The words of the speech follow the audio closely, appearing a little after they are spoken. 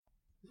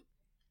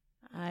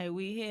All right,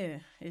 we here.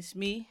 It's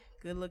me,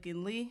 Good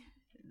Looking Lee.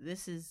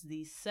 This is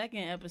the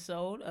second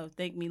episode of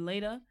Thank Me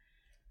Later.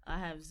 I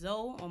have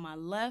Zoe on my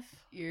left.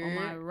 On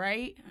my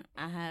right,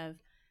 I have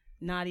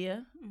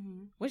Nadia.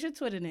 Mm-hmm. What's your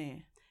Twitter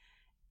name?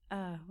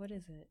 What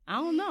is it? I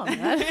don't know.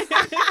 That's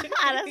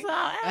all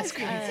I ask.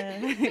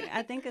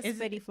 I think it's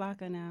Spitty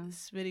Flocka now.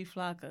 Spitty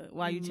Flocka.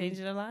 Why, you change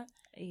it a lot?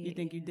 Yeah. You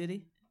think you did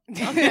it?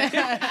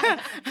 Okay.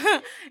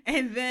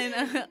 And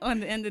then on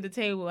the end of the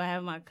table, I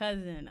have my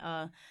cousin,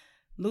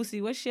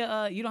 Lucy. What's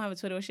your, you don't have a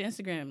Twitter, what's your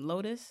Instagram?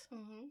 Lotus?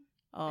 Mm-hmm.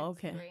 Oh,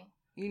 okay.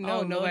 You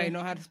know, nobody Lotus.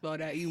 know how to spell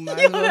that. You might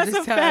as well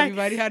just tell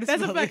everybody how to spell it.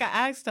 That's a fact.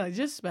 I asked her.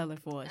 Just spell it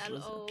for us.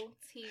 LOTUSSX3.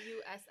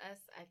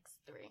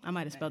 I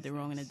might have spelled it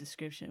wrong in the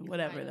description.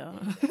 Whatever, though.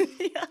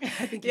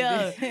 I think you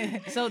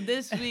did. So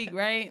this week,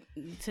 right?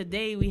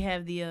 Today we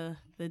have the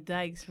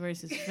Dykes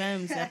versus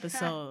Femmes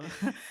episode.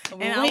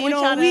 And I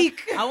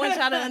want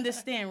y'all to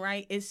understand,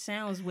 right? It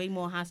sounds way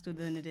more hostile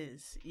than it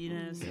is. You know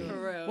what I'm saying?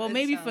 For real. Well,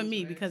 maybe for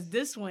me, because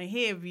this one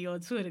here be on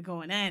Twitter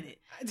going at it.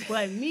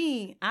 But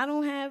me, I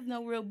don't have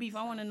no real beef.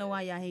 I want to know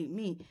why y'all hate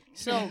me.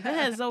 So go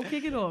ahead, Zoe,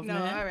 kick it off,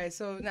 man. All right.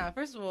 So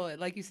first of all,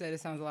 like you said, it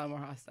sounds a lot more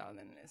hostile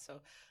than it is. So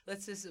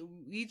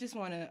we just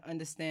want to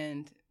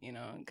understand, you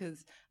know,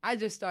 because I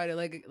just started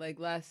like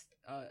last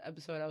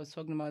episode I was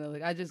talking about it,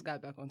 like I just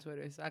got back on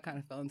Twitter, so I kind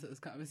of fell into this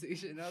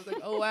conversation. I was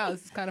like, oh wow,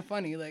 this is kind of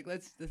funny. Like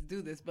let's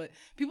do this. But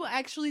people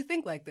actually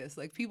think like this.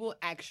 Like people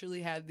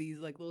actually have these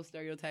like little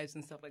stereotypes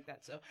and stuff like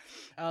that. So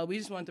we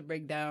just wanted to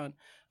break down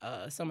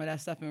some of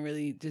that stuff and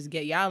really just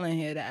get y'all in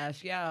here to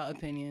ask y'all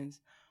opinions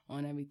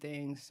on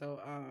everything. So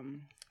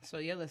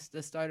yeah, let's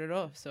start it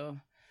off. So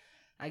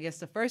I guess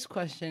the first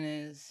question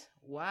is,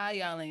 why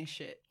y'all ain't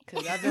shit?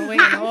 Because I've been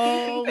waiting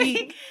all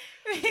week.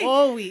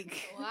 All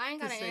week. Well, I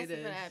ain't got an answer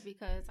for that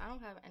because I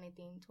don't have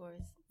anything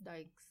towards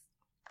Dykes.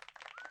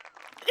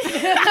 So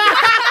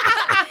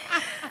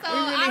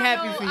We're really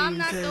happy for you. I'm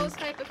not those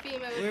type of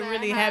females. We're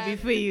really happy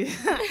for you.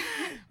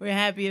 We're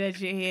happy that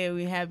you're here.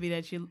 We're happy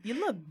that you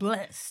look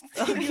blessed.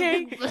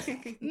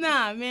 Okay?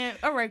 Nah, man.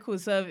 All right, cool.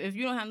 So if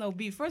you don't have no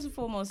beef, first and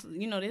foremost,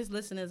 you know, there's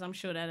listeners, I'm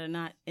sure, that are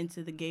not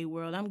into the gay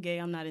world. I'm gay.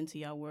 I'm not into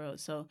y'all world.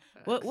 So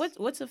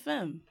what's a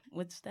femme?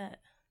 What's that?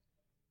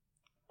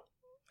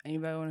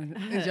 Anybody want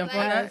to jump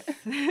on that?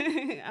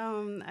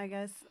 I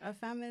guess a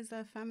femme is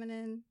a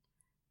feminine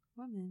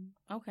woman.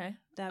 Okay.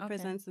 That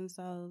presents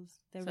themselves.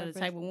 So the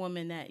type of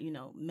woman that, you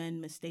know,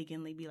 men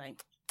mistakenly be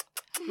like...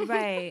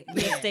 Right.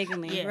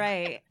 Mistakenly. Yeah.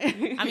 Right.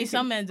 I mean,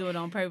 some men do it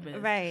on purpose.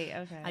 Right.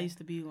 Okay. I used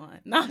to be one.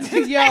 No,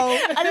 yo.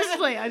 I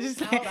just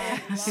play.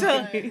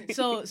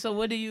 So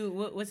what do you,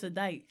 what's a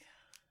dyke?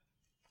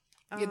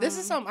 Yeah, this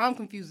is something I'm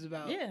confused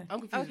about. Yeah. I'm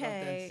confused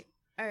about this.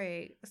 All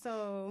right.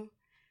 So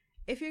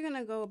if you're going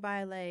to go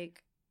by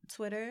like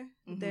Twitter,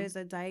 there's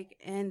a dyke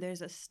and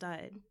there's a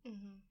stud.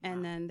 Mm-hmm.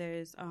 And then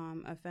there's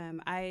a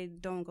femme. I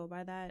don't go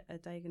by that. A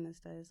dyke and a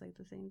stud is like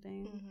the same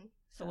thing. Mm-hmm.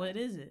 So what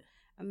is it?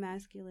 A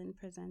masculine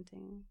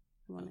presenting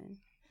woman.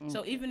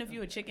 So even if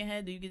you're a chicken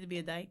head, do you get to be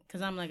a dyke?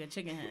 Because I'm like a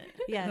chicken head.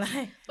 Yes.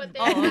 But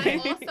then I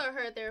also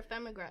heard they're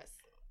femingress.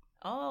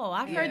 Oh,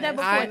 I've heard that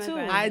before too.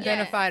 I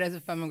identified as a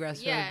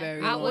femingress for a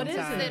very long time. I would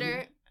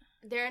consider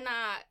they're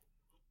not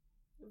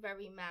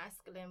very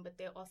masculine, but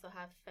they also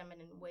have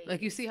feminine ways.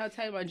 Like you see how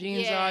tight my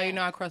jeans are, you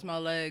know, I cross my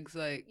legs,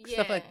 like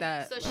stuff like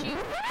that. So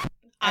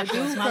I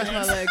do cross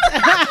my legs.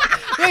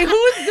 Wait,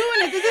 who's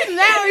doing it? Is this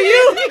Matt or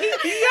you?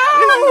 Yo!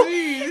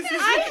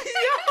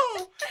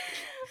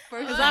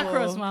 Because I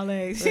cross my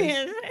legs.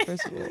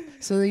 First of all.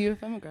 So then you're a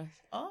femingress.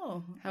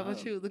 Oh. How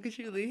about you? Look at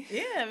you, Lee.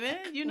 Yeah, man.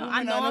 You know,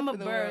 I know I'm a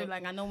bird.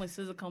 Like, I know when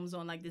scissor comes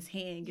on, like, this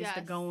hand gets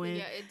to going.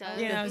 Yeah, it does.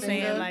 You know what I'm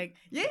saying? Like,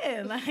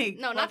 yeah, like.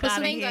 No, not the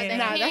finger.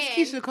 Nah, that's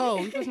Keisha Cole.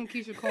 We put some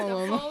Keisha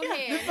Cole on.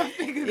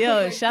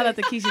 Yo, shout out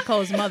to Keisha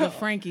Cole's mother,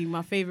 Frankie,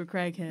 my favorite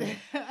crackhead.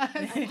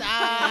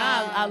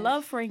 I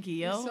love Frankie,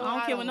 yo. I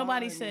don't care what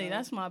nobody say.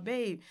 That's my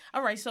babe.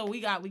 All right, so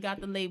we got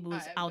the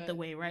labels out the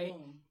way, right?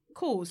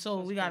 Cool.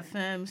 So we got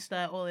femme,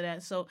 stud, all of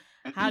that. So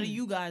how do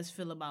you guys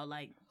feel about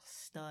like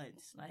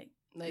studs? Like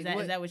is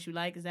that what you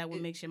like? Is that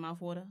what makes your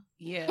mouth water?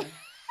 Yeah.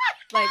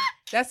 Like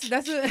that's a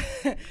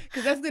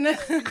because that's gonna.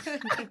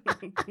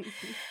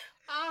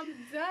 I'm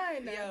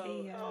done.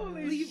 Yo,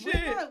 holy shit.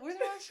 Where's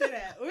my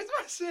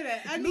shit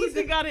at? I need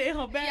to got it in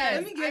her bag. Yeah,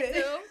 let me get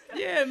it.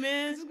 Yeah,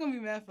 man. This is gonna be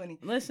mad funny.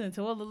 Listen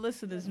to all the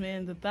listeners,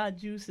 man. The thought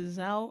juice is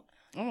out.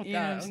 You know what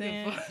I'm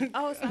saying?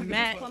 Oh, so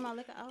Matt pull my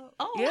liquor out.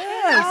 Oh,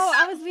 yes. Oh,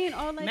 I was being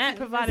all like Matt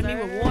provided me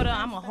with water.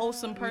 I'm a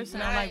wholesome person.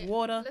 Right. I like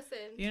water. Listen,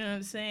 you know what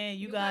I'm saying?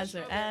 You guys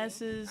are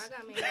asses. I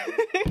got me.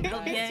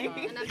 Okay.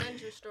 And I done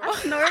your story.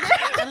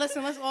 And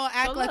listen, let's all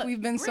act like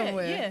we've been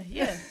somewhere.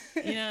 Yeah.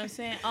 You know what I'm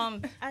saying?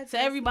 To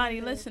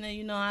everybody listening,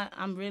 you know,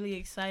 I'm really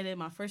excited.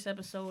 My first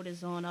episode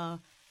is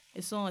on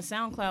it's on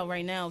SoundCloud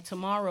right now.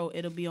 Tomorrow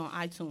it'll be on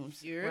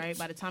iTunes. Right?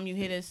 By the time you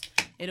hear this,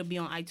 it'll be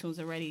on iTunes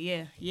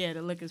already. Yeah,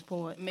 the liquor's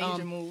poured.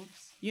 Major moves.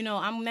 You know,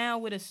 I'm now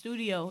with a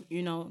studio,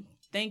 you know.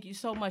 Thank you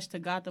so much to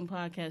Gotham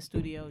Podcast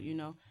Studio, you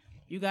know.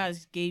 You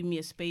guys gave me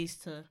a space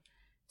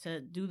to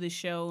do the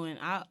show, and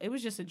it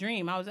was just a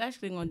dream. I was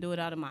actually going to do it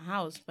out of my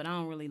house, but I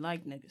don't really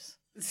like niggas.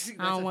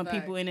 I don't want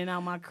people in and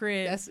out my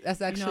crib.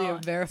 That's actually a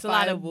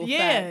verifiable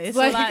fact.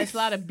 It's a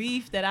lot of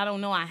beef that I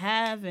don't know I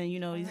have, and these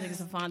niggas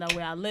will find out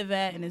where I live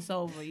at, and it's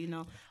over.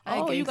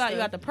 Oh, you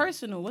got the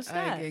personal. What's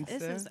that?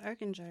 This is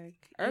Erkenjerk.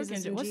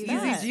 Erkenjerk. What's Easy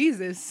that?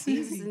 Jesus.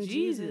 Easy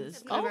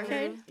Jesus.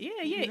 Okay.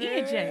 Yeah.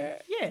 E&J.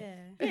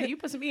 Yeah. You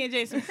put some E&J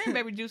and some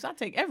cranberry juice, I'll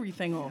take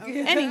everything off.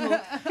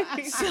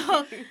 Anywho,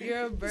 so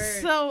you're a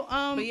bird. So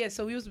but yeah,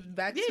 so we was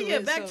back to it. Yeah,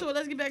 back to it.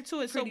 Let's get back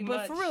to it. So,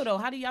 but for real though,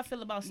 how do y'all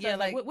feel about stuff? Yeah,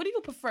 like what do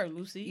you prefer,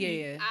 Lucy?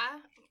 Yeah.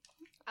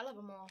 I love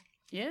them all.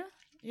 Yeah.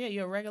 Yeah,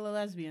 you're a regular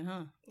lesbian,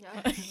 huh?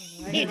 Yeah.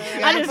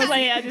 I just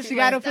play. She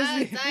got a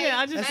pussy. Yeah,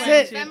 I just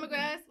play.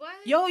 Femagress, what?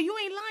 Yo, you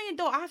ain't lying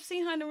though. I've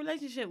seen her in a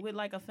relationship with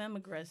like a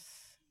femagress.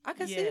 I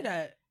can see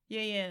that.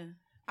 Yeah.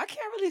 I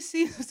can't really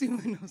see Lucy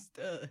with no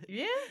stud.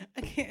 Yeah?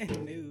 I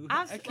can't. No.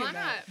 Why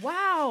not?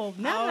 Wow.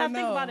 Now that I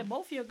think about it,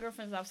 both of your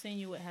girlfines I've seen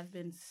you with have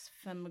been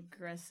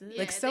femagresses. Yeah,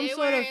 like some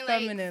sort of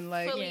feminine,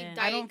 like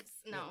I don't.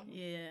 No.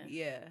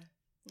 Yeah.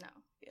 No.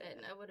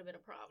 That would have been a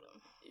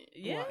problem.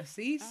 Yeah. Well,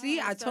 see,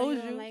 I told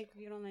you.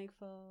 You don't like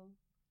full.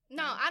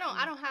 No, I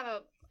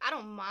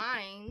don't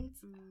mind.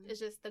 It's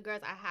just the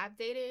girls I have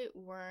dated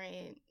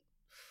weren't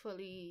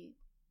fully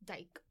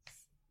dykes.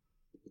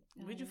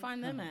 Where'd you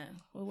find them at?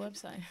 What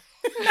website?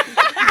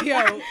 You're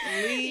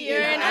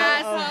an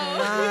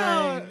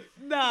asshole.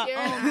 Nah. You're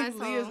an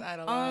asshole. Leah's out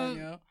of line,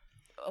 yo.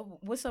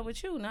 What's up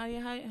with you,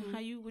 Nadia?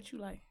 What you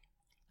like?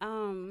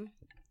 I'm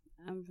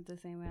the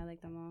same way. I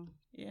like them all.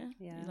 Yeah.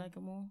 You like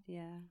them all?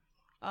 Yeah.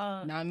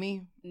 Not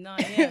me. No,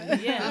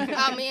 yeah.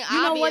 I mean,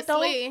 you know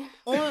obviously.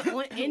 What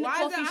though? In the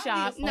coffee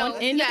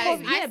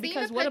shop.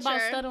 Because what about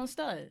stud on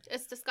stud?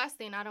 It's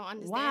disgusting. I don't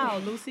understand. Wow,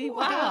 Lucy.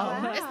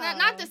 Wow. It's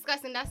not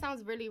disgusting. That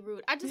sounds really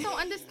rude. I just don't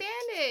understand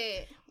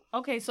it.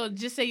 Okay, so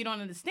just say you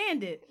don't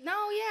understand it. No,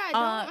 yeah,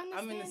 I don't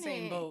understand. I'm in the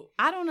same boat.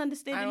 I don't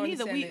understand it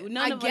neither.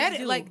 None of us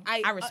do. Like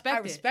I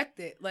respect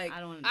it. Like I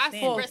don't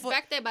understand. I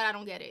respect it, but I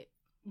don't get it.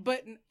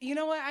 But you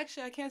know what?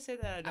 Actually, I can't say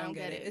that I don't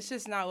get it. It's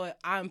just not what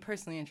I'm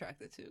personally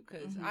attracted to.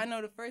 Because I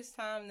know the first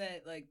time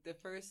that, like, the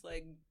first,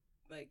 like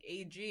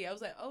AG, I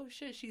was like, oh,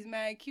 shit, she's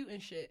mad cute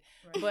and shit.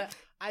 Right. But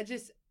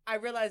I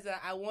realized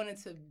that I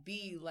wanted to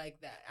be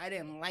like that. I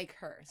didn't like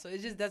her. So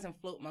it just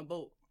doesn't float my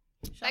boat.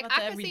 Shout out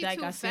to every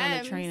dyke I see on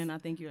the train, and I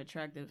think you're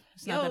attractive.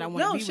 It's not that I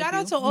want to be with you. Shout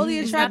out to all the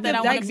attractive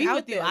dykes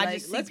out there. I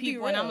just see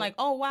people and I'm like,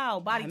 oh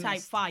wow, body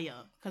type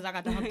fire, because I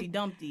got the Humpty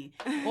Dumpty.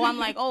 Or I'm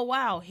like, oh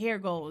wow, hair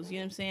goes. You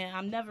know what I'm saying?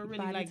 I'm never really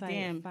body like,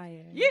 damn.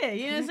 Fire. Yeah,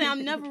 you know what I'm saying?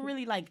 I'm never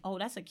really like, oh,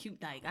 that's a cute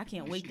dyke. I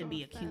can't wait to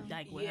be a cute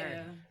dyke with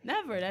her.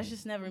 Never. That's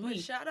just never me.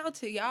 Shout out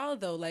to y'all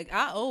though. Like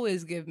I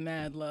always give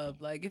mad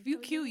love. Like if you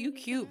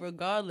cute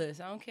regardless.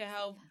 I don't care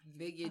how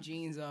big your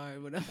jeans are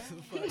or whatever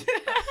the fuck.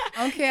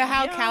 I don't care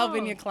how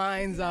Calvin your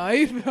Kleins are.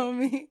 You feel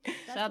me?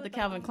 Shout out to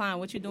Calvin Klein.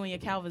 What you doing? Your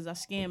Calvins are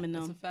scamming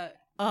them. That's a fact.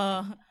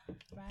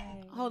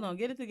 Right. Hold on.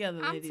 Get it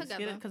together, ladies.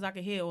 Get it, because I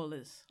can hear all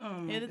this.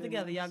 Get it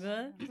together. Y'all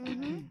good?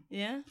 Mm-hmm.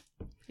 Yeah?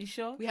 You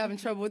sure? We having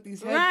trouble with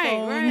these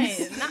headphones.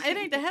 Right. Nah, it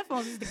ain't the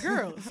headphones. It's the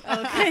girls.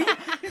 Okay?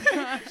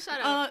 Shut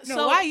up.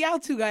 No, why y'all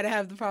two got to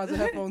have the problems with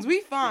headphones?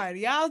 We fine.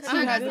 Y'all two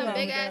have some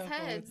big-ass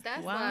heads.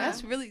 That's why.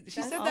 That's really...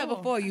 She said that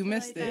before. You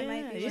missed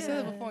it. She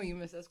said that before. You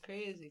missed it. That's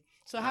crazy.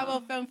 So how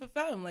about femme for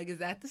femme? Like, is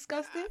that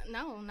disgusting?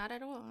 No, not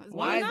at all.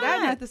 Why is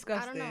that not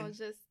disgusting? I don't know. It's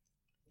just...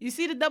 You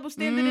see the double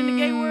standard in the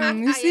gay world?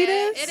 You see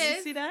this? It is.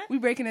 You see that? We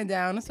breaking it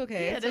down. It's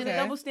okay. Yeah, there's a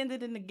double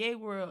standard in the gay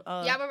world.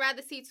 Y'all would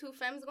rather see two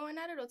femmes going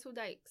at it or two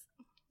dykes?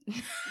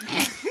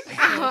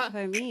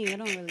 For me, it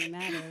don't really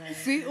matter. Like,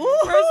 see, okay.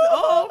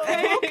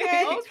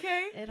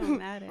 It don't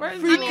matter. For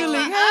us,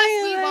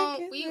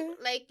 we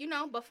like, you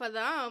know, but for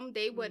them,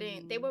 they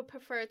wouldn't. They would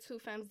prefer two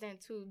femmes than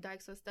two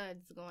dykes or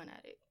studs going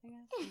at it.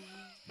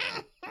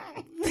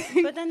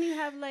 But then you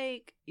have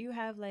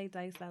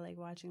dykes that like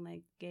watching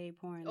like gay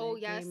porn. Oh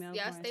like, yes, gay male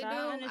yes, porn. they so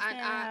do.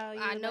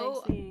 I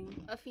know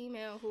a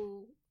female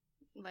who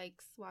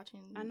likes watching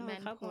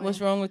men porn.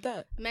 What's wrong with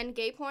that? Men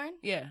gay porn?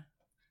 Yeah.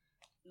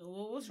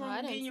 What's wrong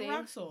with getting your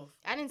rocks off?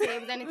 I didn't say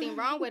there was anything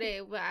wrong with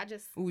it, but I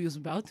just... We was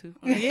about to.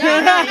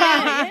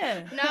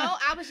 Yeah. No,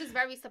 I was just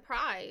very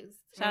surprised.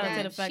 Shout out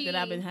to the fact that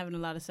I've been having a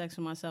lot of sex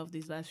with myself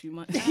these last few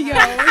months. Yo,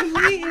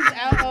 he is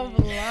out of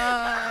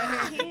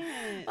line.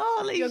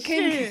 Holy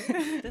shit.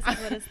 This is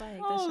what it's like.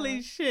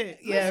 Holy shit.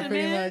 Yeah, listen,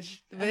 pretty man.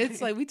 much. But it's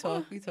like we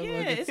talk about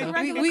it's stuff. a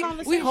regular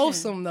conversation. We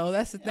wholesome though.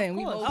 That's the thing.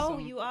 We wholesome. Oh,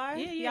 you are?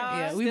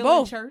 Yeah. We still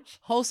both. in church.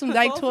 Wholesome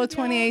Dyke Tour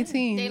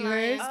 2018. They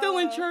lying. Still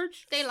in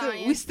church. They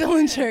lying. We still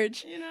in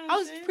church. You know I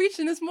was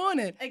preaching this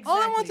morning. Exactly.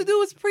 All I want to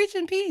do is preach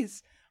in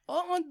peace.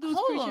 All I want to do is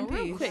preach in peace.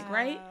 Real quick,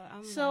 right?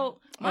 So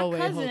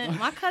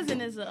my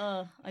cousin is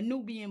a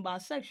Nubian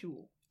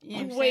bisexual.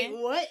 You know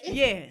what?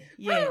 Yeah,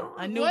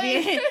 a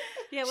Nubian.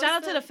 Shout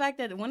out to the fact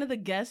that one of the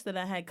guests that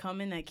I had come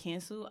in that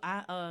canceled,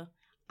 I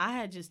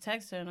had just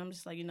texted her and I'm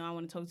just like, I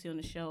want to talk to you on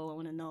the show. I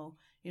want to know,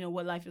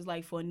 what life is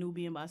like for a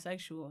Nubian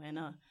bisexual. And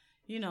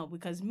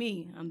because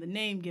I'm the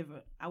name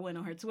giver. I went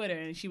on her Twitter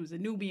and she was a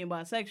Nubian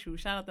bisexual.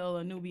 Shout out to all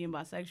the Nubian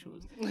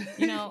bisexuals.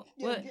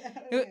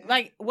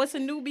 What's a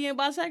Nubian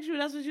bisexual?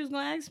 That's what you was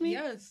gonna ask me?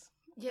 Yes.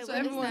 Yeah, so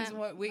everyone's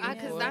waiting for.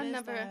 Because I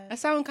never. That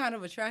sounds kind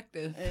of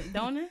attractive,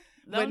 don't it?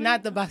 But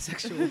not the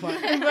bisexual part.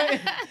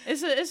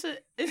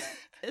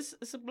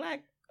 It's a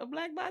black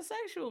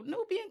bisexual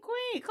Nubian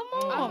queen. Come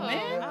on,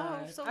 man. Oh,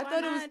 so I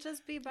thought it was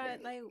just be by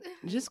like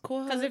just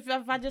call her. Because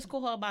if I just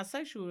call her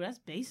bisexual, that's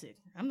basic.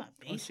 I'm not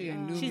basic.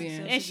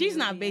 She's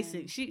not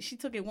basic. She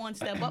took it one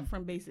step up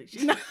from basic.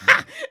 She's not.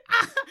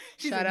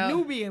 She's a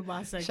Nubian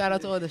bisexual. Shout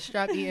out to all the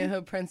strap eating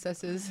hood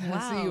princesses. Wow.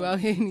 I see you out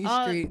here in these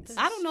streets.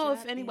 I don't know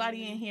if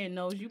anybody in here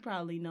knows. You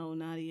probably know,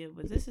 Nadia,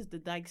 but this is the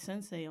Dyke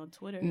Sensei on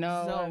Twitter.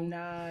 No, I'm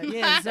not.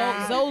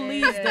 Yeah, Zoe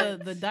leads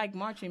the Dyke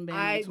marching band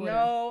on Twitter.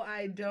 No,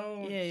 I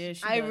don't. Yeah,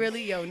 I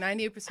really,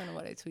 98% of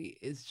what I tweet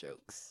is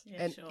jokes.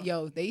 Yeah, and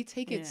sure. They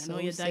take it so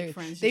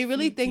serious. They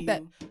really think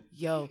that,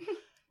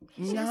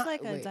 she's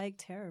like a Dyke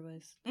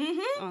terrorist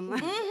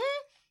online.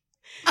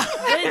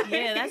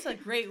 Yeah, that's a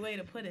great way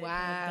to put it.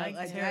 Wow, a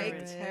Dyke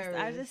terrorist.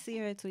 I just see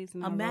her tweets.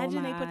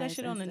 Imagine they put that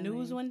shit on the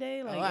news one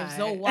day. Like if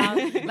Zoe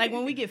wild, like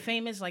when we get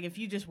famous, like if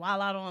you just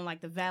wild out on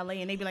like the valet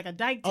and they be like a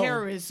Dyke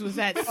terrorist was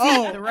at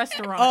the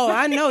restaurant. Oh,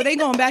 I know they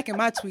going back in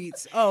my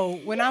tweets. Oh,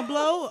 when I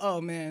blow, oh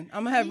man,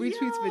 I'm gonna have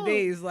retweets for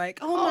days. Like,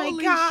 oh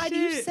my god, shit.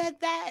 You said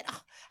that.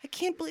 Oh, I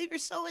can't believe you're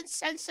so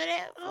insensitive.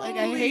 Like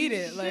I hate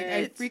it. Like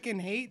I freaking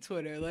hate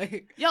Twitter.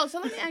 Like yo, so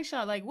let me ask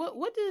y'all, like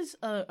what does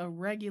a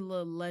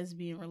regular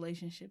lesbian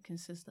relationship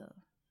consist of?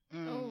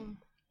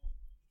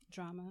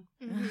 Drama.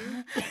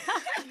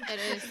 It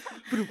is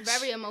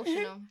very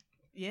emotional.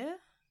 Yeah.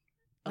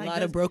 A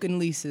lot of broken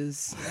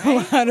leases.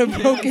 Right? A lot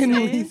of broken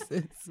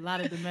leases. A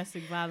lot of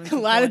domestic violence. A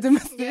lot of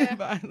domestic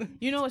violence.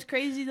 You know what's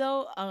crazy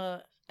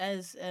though?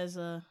 As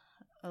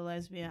a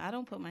lesbian, I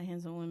don't put my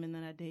hands on women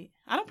that I date.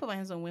 I don't put my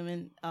hands on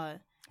women as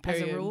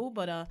a rule,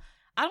 but I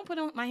don't put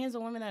my hands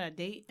on women that I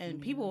date. And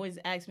people always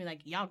ask me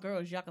like, y'all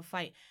girls, y'all can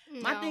fight.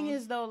 No. My thing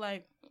is though,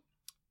 like,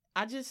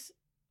 I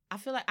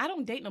feel like I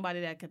don't date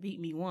nobody that could beat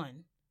me,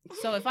 one.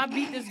 So if I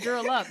beat this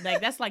girl up,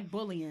 like that's like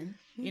bullying.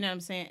 You know what I'm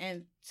saying?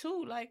 And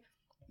two, like,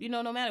 you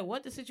know, no matter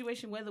what the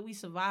situation, whether we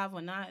survive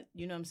or not,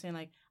 you know what I'm saying?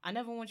 Like, I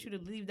never want you to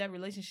leave that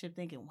relationship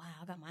thinking, wow,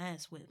 I got my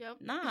ass whipped. Yep.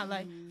 Nah,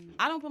 like,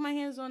 I don't put my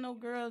hands on no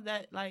girl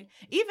that, like,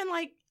 even,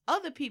 like,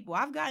 other people.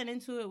 I've gotten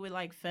into it with,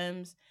 like,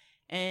 femmes.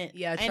 And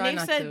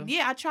they've said,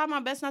 I try my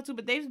best not to,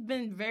 but they've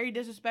been very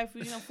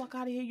disrespectful. You know, fuck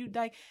out of here, you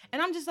dyke.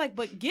 And I'm just like,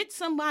 but get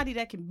somebody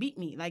that can beat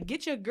me. Like,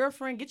 get your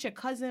girlfriend, get your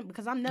cousin,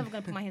 because I'm never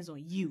going to put my hands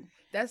on you.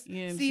 That's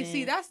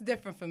see, that's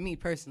different for me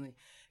personally.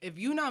 If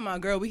you not my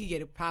girl, we can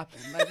get it popping.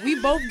 Like we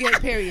both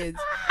get periods.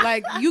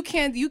 Like you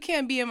can't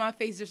be in my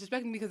face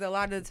disrespecting me because a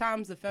lot of the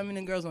times the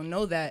feminine girls don't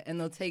know that and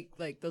they'll take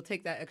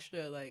that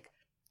extra like.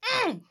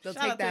 They'll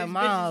take that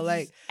mile,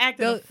 like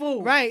acting a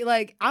fool, right?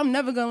 Like I'm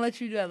never gonna let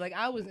you do that. Like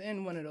I was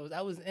in one of those.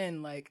 I was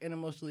in like an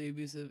emotionally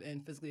abusive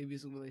and physically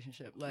abusive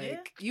relationship.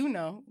 Like two.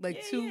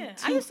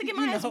 I used to get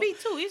my ass beat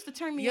too. It used to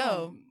turn me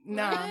on.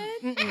 Nah.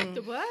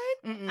 What?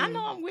 I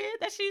know I'm weird.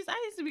 I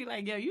used to be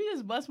like, yo, you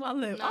just bust my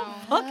lip. I'm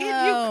fucking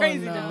you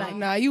crazy tonight.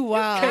 Nah, you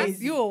wild.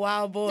 You a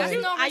wild boy.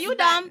 Are you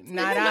dumb?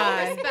 Not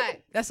I.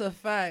 Respect. That's a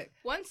fact.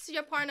 Once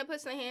your partner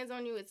puts their hands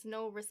on you, it's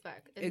no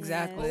respect. It's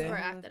exactly. over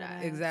after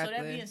that. Exactly.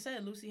 So that being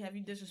said, Lucy, have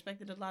you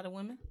disrespected a lot of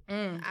women?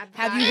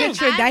 Have you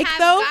hit your dyke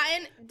though?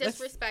 I've gotten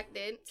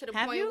disrespected to the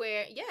point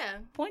where,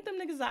 point them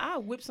niggas out.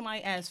 I'll whip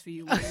somebody's ass for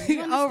you.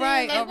 All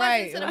right. It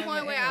wasn't to the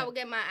point where I would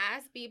get my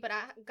ass beat, but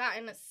I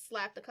gotten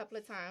slapped a couple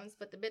of times,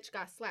 but the bitch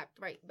got slapped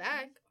right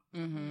back.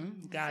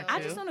 Gotcha.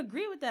 I just don't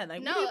agree with that.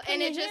 Like, no,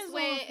 and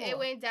it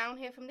went down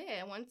here from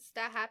there. Once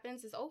that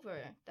happens, it's over.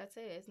 That's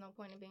it. It's no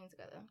point in being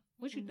together.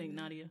 What you think,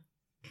 Nadia?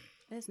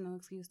 There's no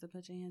excuse to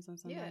put your hands on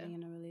somebody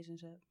in a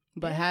relationship.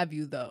 But have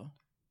you though?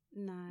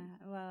 Nah.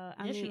 Well,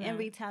 I mean, in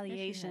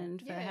retaliation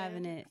for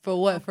having it. For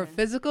what? Okay. For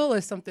physical or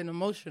something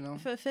emotional?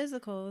 For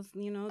physicals,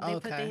 you know, they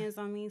put their hands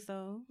on me,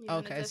 so.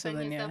 Okay, so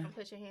then and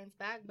put your hands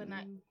back, but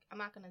I'm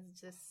not gonna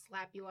just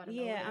slap you out of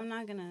nowhere. I'm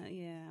not gonna.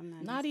 I'm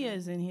not. Nadia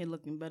is in here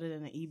looking better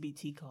than an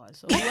EBT card.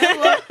 So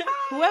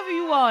whoever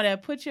you are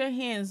that put your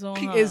hands on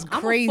her is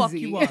crazy. Fuck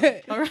you up,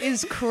 right?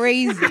 Is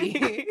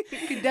crazy.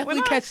 You can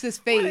definitely catch this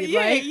fade,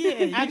 right?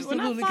 Yeah.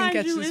 Absolutely can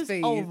catch this fade.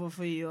 It's over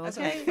for you. Okay? That's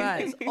a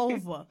fact. It's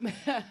over.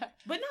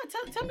 But no,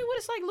 tell me what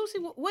it's like, Lucy.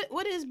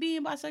 What is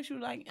being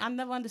bisexual like? I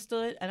never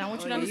understood, and I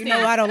want you to understand. You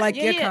know I don't like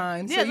your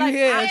kind, so like, you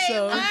here,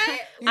 so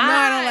you know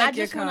I don't like your kind. I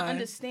just want to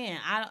understand.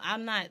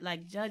 I'm not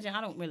like judging.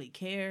 I don't really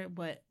care,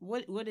 but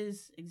what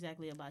is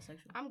exactly a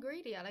bisexual? I'm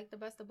greedy. I like the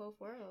best of both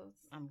worlds.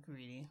 I'm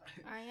greedy.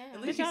 I am.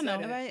 At least y'all know.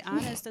 Very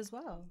honest as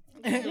well.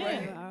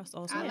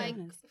 I like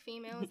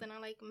females and I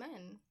like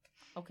men.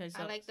 Okay,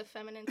 so I like the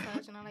feminine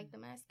touch and I like the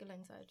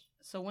masculine touch.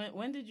 So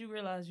when did you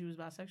realize you was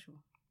bisexual?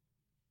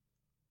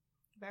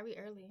 Very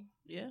early.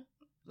 Yeah?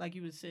 Like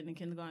you was sitting in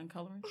kindergarten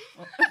coloring?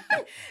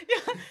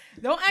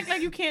 Don't act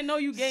like you can't know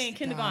you gay in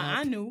kindergarten.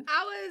 I knew.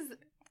 I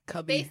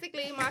was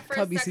basically my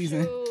first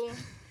sexual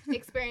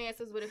experience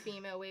was with a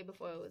female way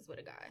before it was with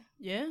a guy.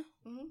 Yeah?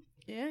 Mm-hmm.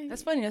 Yeah,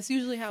 that's funny. That's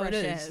usually how it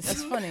is. Fresh ass.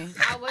 That's funny.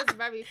 I was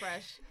very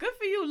fresh. Good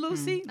for you,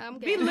 Lucy. I'm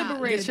Be getting hot.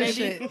 liberated, Get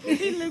your baby.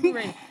 Be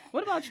liberated.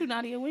 What about you,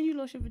 Nadia? When you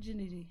lost your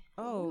virginity?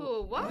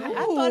 Ooh, what? I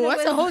thought it that's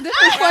was a whole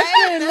different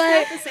question.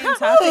 Like, the same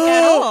topic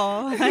at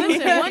all.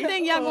 Listen, one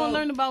thing y'all gonna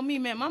learn about me,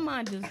 man, my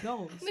mind just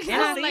goes.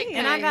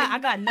 And I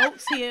got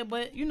notes here,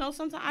 but you know,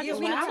 sometimes I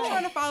just I'm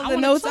trying to follow I the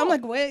wanna notes. talk. I'm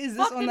like, where is this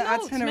Fuck on the the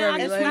notes, man. itinerary? I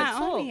just Like,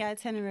 Not on the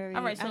itinerary.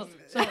 All right, so when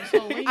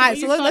all right,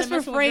 you so let's started messing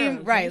with reframe.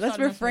 girls, Right, when you let's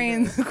started messing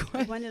reframe with the girls.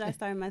 question. When did I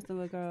start messing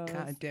with girls?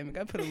 God damn it!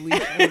 I put a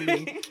leash on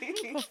me.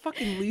 A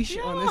fucking leash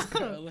on this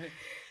girl. Like,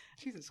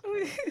 Jesus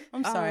Christ.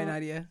 I'm sorry,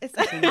 Nadia.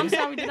 I'm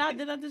sorry. Did I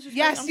disrespect?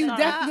 Yes, I'm you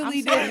sorry.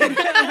 definitely I'm sorry.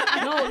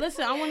 did. No,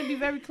 listen. I want to be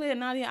very clear,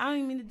 Nadia. I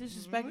didn't mean to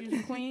disrespect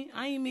you, Queen.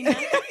 I didn't mean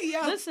that.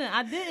 Yo. Listen,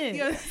 I didn't.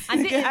 Yo. I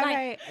didn't. All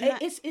Like, right.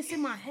 it's in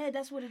my head.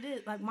 That's what it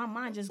is. Like my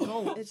mind just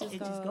goes. It just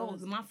just goes.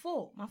 goes. My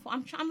fault.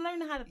 I'm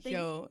learning how to think.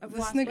 Yo, before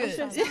this I nigga.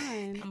 start It's something.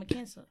 fine. I'm a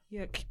Cancer.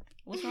 You're-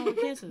 What's wrong with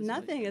Cancer?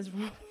 Nothing is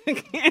wrong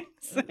with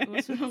cancer.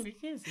 What's wrong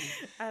with Cancer?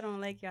 I don't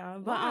like y'all,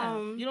 but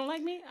Why? You don't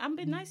like me? I'm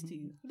being nice to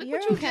you. Look You're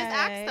what you okay. just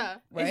asked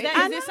her. Right? Is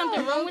I there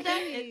something know, wrong with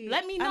that? okay.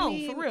 Let me I know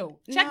mean, for real.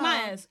 Check my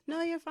no. ass.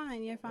 No, you're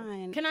fine. You're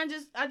fine. Can I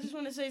just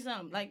want to say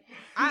something? Like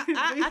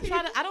I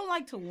try to. I don't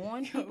like to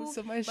warn people.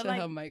 Somebody but shut like,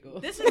 her,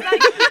 Michael. This is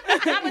like.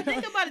 Nah, but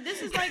think about it.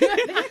 This is like.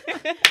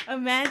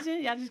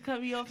 Imagine y'all just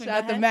cut me off. Shout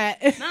out to to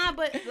Matt. Nah,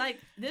 but like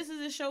this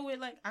is a show where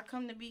like I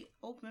come to be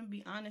open,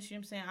 be honest. You know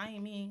what I'm saying? I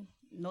ain't mean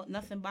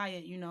nothing by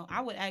it. You know,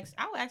 I would ask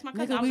my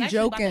cousin. Nigga, I was we actually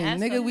about to joking.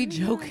 ask Nigga, her. we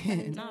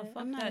joking. Nah, fuck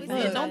I'm not that.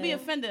 offended Yeah, don't by be it.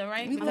 offended,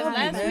 right? We Because love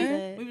last you, week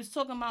man. we was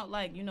talking about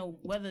like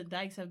whether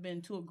dykes have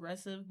been too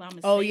aggressive by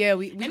mistake. Oh yeah,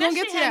 we And gonna that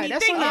get shit to had that. me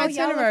That's thinking. on the Oh,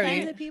 y'all itinerary.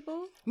 offended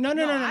people? No,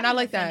 No, I not didn't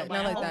like offend that. nobody.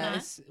 Not I like hope that.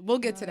 not. We'll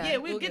get to that. Yeah,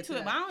 we'll get to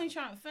it, but I ain't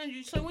trying to offend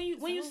you. So when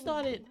you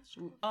started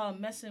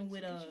messing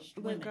with women,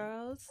 With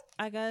girls,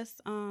 I guess.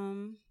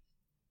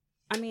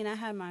 I mean, I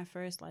had my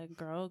first like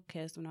girl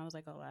kiss when I was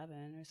like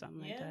 11 or something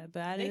like that.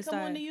 But I they didn't come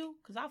start. on to you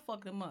because I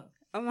fucked them up.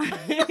 Oh my.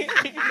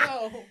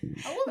 No,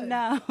 I would.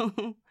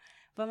 No.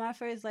 But my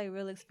first like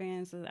real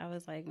experience was I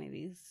was like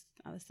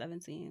I was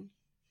 17.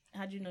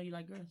 How'd you know you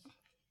like girls?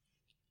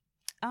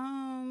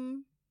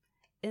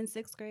 In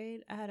 6th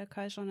grade, I had a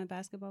crush on a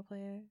basketball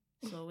player.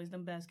 It's always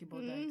them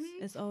basketball dykes.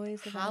 It's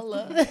always the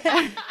Holla.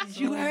 It's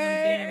You always them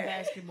heard? damn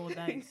basketball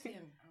dykes.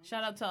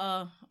 Shout out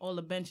to all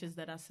the benches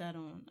that I sat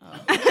on.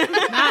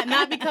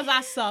 Not because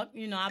I suck.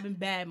 You know, I've been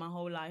bad my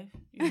whole life.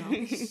 You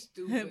know,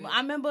 Stupid.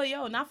 I remember,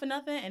 not for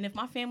nothing. And if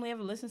my family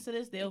ever listens to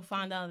this, they'll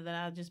find out that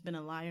I've just been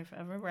a liar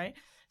forever, right?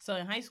 So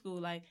in high school,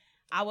 like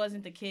I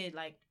wasn't the kid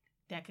like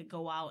that could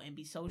go out and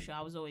be social.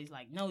 I was always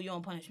like, no, you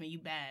don't punish me, you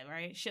bad,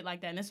 right? Shit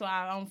like that. And that's why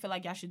I don't feel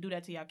like y'all should do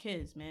that to y'all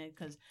kids, man.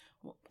 Because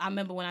I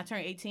remember when I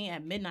turned 18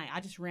 at midnight, I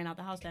just ran out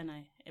the house that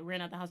night. I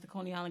ran out the house to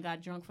Coney Island,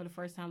 got drunk for the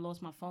first time,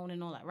 lost my phone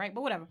and all that, right?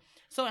 But whatever.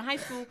 So in high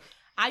school,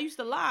 I used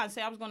to lie and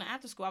say I was going to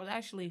after school. I was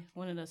actually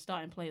one of the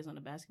starting players on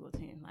the basketball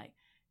team. Like,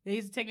 they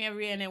used to take me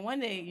every year. And then one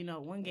day,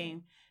 one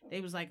game,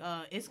 they was like,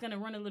 it's going to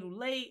run a little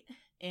late.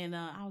 And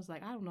I was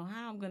like, I don't know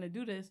how I'm going to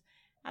do this.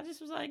 I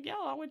just was like,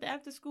 I went to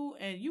after school,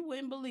 and you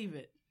wouldn't believe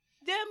it.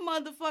 Them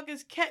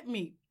motherfuckers kept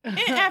me in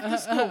after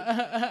school.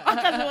 My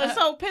cousin was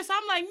so pissed.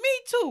 I'm like, me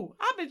too.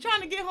 I've been trying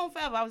to get home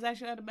forever. I was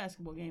actually at a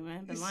basketball game,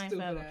 man. Been lying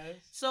Stupid forever. ass.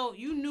 So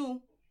you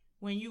knew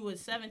when you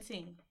was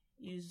 17,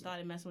 you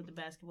started messing with the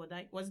basketball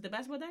dyke. Was it the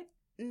basketball dyke?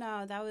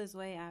 No, that was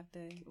way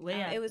after.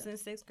 Way It was after.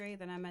 in 6th grade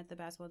that I met the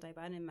basketball type.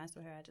 I didn't mess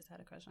with her. I just had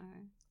a crush on her.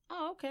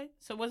 Oh, okay.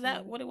 So was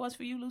that what it was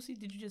for you, Lucy?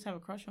 Did you just have a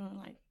crush on her?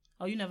 Like,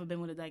 you never been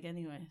with a dyke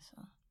anyway,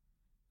 so.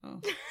 Oh.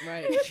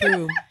 Right.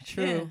 True.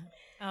 True.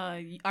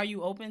 Yeah. Are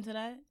you open to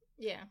that?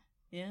 Yeah,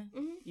 Yeah.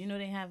 Mhm. You know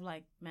they have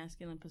like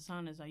masculine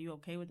personas. Are you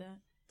okay with that?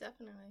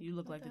 definitely. You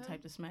look like the Okay.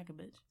 type to smack a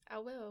bitch. I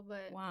will,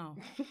 but Wow.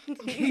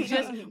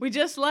 we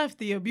just left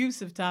the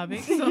abusive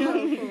topic. So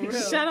Yo, for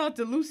real. shout out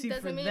to Lucy for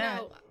doesn't mean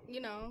that.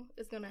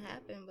 it's gonna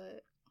happen.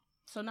 But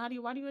So Nadia,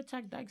 why do you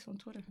attack dykes on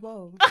Twitter?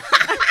 Whoa.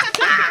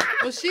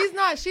 Well, she's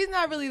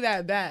not really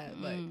that bad.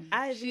 Like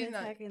I she's be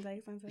not. attacking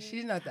dykes on Twitter.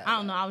 She's not that. I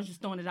don't know. bad. I was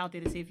just throwing it out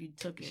there to see if you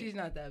took it. She's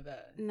not that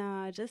bad.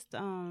 Nah, just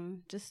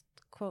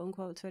quote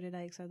unquote Twitter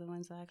dykes are the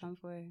ones that I come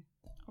for.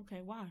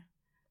 Okay, why?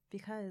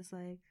 Because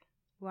like,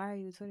 why are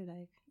you a Twitter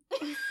dyke?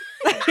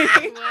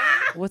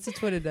 What's a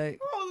Twitter dyke?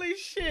 Holy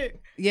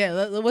shit.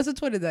 Yeah, what's a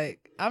Twitter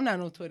dyke? I'm not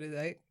no Twitter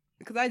dyke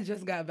because I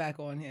just got back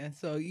on here.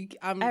 So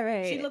I'm All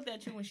right. She looked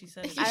at you when she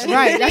said it.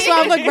 right. That's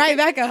why I looked right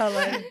back at her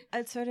like.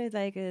 A Twitter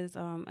dyke is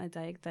a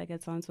dyke that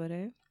gets on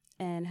Twitter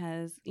and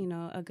has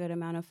a good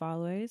amount of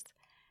followers,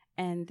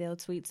 and they'll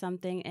tweet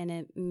something and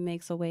it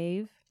makes a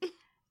wave.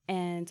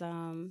 And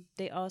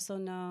they also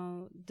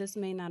know this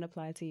may not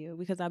apply to you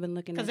because I've been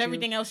looking at Because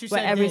everything else you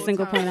with said every did.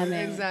 single point I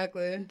made.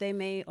 Exactly. They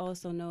may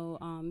also know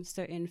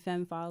certain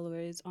femme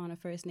followers on a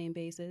first name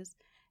basis,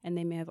 and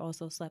they may have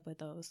also slept with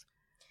those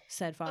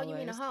said oh, followers. you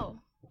mean a hoe?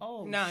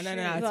 Oh, No.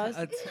 Well,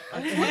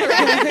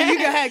 You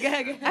go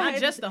ahead. Not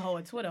just the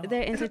whole Twitter.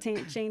 They're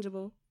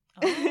interchangeable.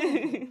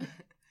 Oh.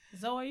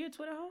 Zoe, are you a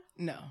Twitter hoe?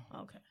 No.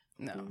 Okay.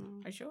 No.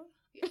 Are you sure?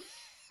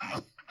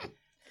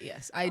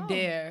 Yes, I Oh.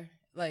 dare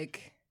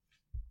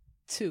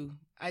 2.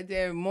 I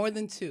dare more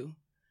than 2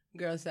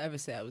 girls to ever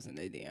say I was in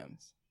their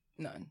DMs.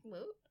 None.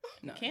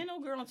 None. Can't no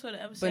girl on Twitter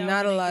ever say But I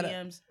not was a in lot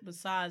their DMs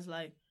besides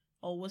like,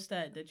 oh, what's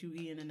that you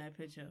eating in that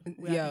picture?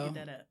 We have to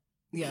get that up.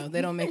 Yeah,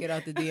 they don't make it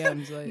out the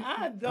DMs. Like,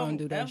 I don't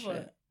do that ever.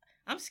 shit.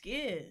 I'm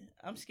scared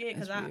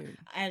because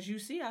as you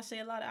see, I say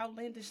a lot of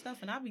outlandish stuff,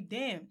 and I'll be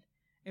damned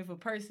if a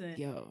person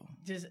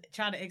just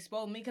try to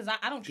expose me because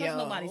I don't trust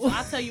nobody. So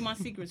I'll tell you my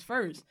secrets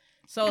first.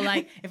 So,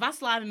 like, if I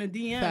slide in a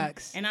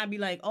DM and I be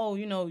like, oh,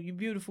 you know, you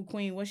beautiful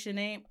queen, what's your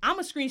name? I'm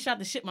going to screenshot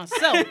the shit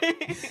myself.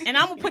 And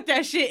I'm going to put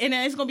that shit in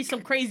there. It's going to be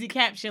some crazy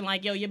caption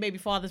like, yo, your baby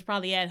father's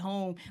probably at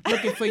home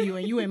looking for you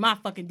and you in my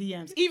fucking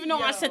DMs. Even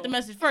though I sent the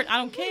message first, I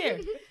don't care.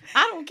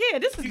 I don't care.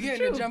 This is the truth. You're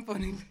getting a jump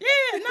on him.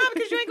 Yeah,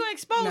 because you ain't going to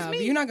expose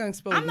me. You're not going to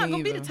expose me. I'm not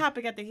going to be the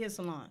topic at the hair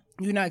salon.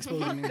 You're not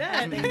exposing me.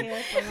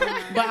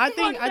 But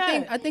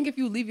I think if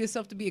you leave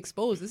yourself to be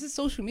exposed, this is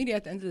social media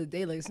at the end of the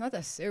day. Like, it's not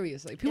that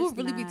serious. Like, people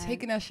really be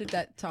taking that shit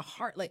to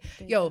heart. Like,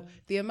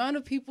 the amount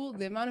of people,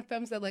 the amount of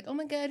femmes that like, oh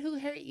my God, who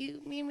hurt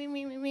you?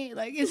 Me.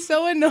 Like, it's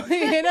so annoying.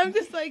 And I'm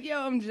just like,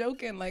 yo, I'm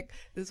joking. Like,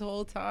 this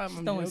whole time.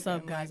 I'm what's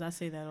up, guys? I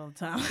say that all the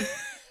time.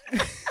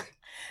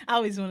 I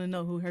always want to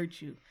know who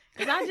hurt you.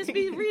 Because I just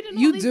be reading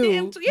all these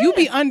damn tweets. You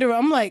be under,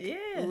 I'm like,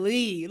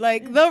 Lee.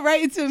 Like, they'll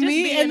write it to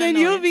me, and then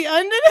you'll be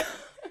under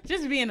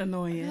just being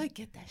annoying. Like,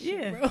 get that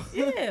shit, bro.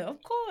 Yeah,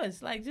 of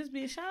course. Like, just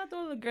be shout out to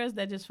all the girls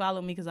that just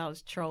follow me because I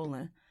was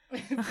trolling.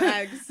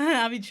 Facts.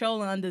 I be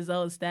trolling under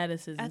Zoe's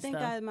statuses. I think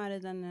stuff. I might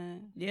have done that.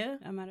 Yeah,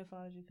 I might have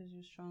followed you because you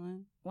was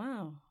trolling.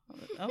 Wow.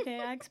 Okay,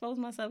 I exposed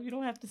myself. You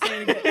don't have to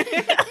say it again.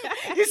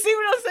 You see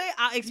what I'm saying?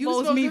 I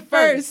exposed me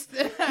first.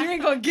 You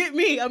ain't gonna get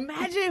me.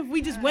 Imagine if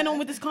we just went on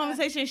with this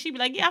conversation and she'd be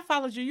like, "Yeah, I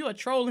followed you. You a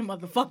trolling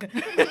motherfucker."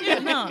 Yeah,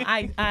 no,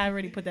 I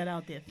already put that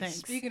out there. Thanks.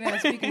 Speaking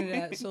of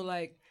that, so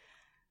like,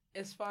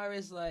 as far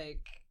as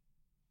like,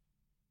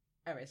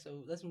 all right,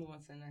 so let's move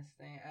on to the next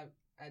thing.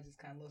 I just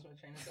kind of lost my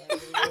train of thought.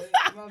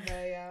 My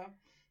bad, y'all.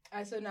 All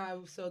right,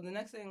 so the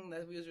next thing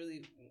that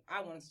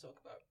I wanted to talk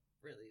about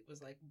really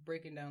was like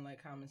breaking down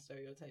like common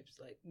stereotypes.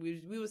 Like we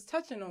was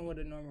touching on what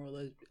a normal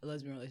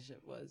lesbian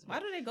relationship was. Why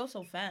do they go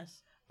so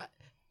fast?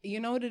 You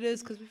know what it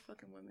is? Because we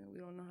fucking women.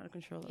 We don't know how to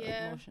control our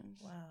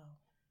emotions. Wow.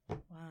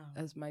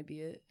 That might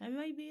be it. That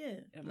might be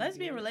it.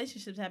 Lesbian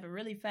relationships happen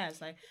really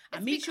fast. Like, I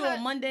meet you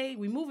on Monday,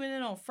 we moving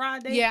in on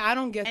Friday. Yeah, I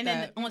don't get and that.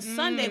 And then on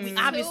Sunday, we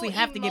obviously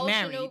have to get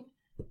married.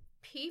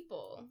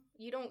 People,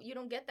 you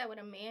don't get that with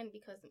a man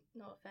because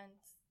no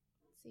offense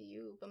to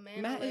you, but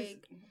Matt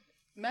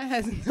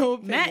has no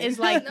opinion. Matt is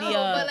like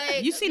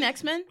you seen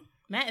X-Men?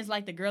 Matt is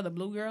like the girl, the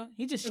blue girl.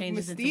 He just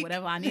changes into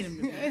whatever I need him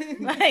to be.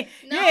 Like,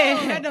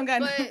 I don't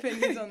got no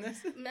opinions on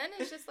this. Men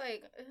is just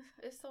like,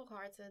 it's so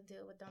hard to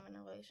deal with them in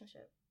a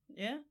relationship.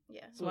 Yeah?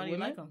 Yeah. So why do you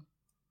like them?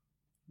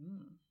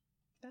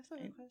 That's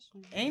not a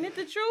question. Ain't it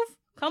the truth?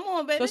 Come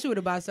on, baby. Especially with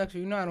a bisexual.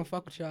 You know I don't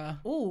fuck with y'all.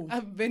 Ooh.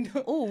 I've been...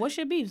 Ooh, what's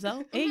your beef,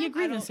 though? Air your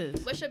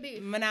grievances. What's your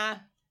beef? Nah,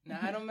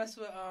 I don't mess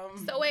with...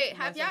 So wait,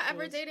 have y'all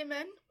ever dated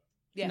men?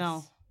 Yes.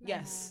 No.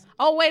 Yes.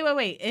 Oh,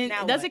 wait. And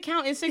does it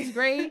count in 6th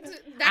grade?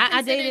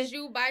 I dated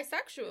you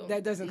bisexual.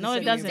 That doesn't. No,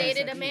 it doesn't. You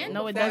dated a man?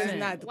 No, it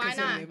doesn't. Why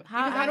not?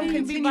 I don't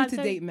continue to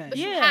date men. But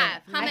you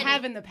have. How many? I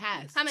have in the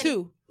past. How many?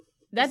 2.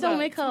 That don't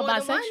make her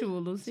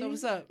bisexual, Lucy. So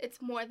what's up?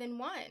 It's more than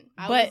one.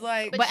 But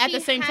at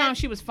the same time,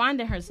 she was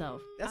finding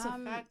herself. That's a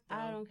fact.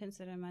 I don't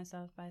consider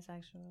myself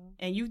bisexual.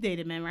 And you've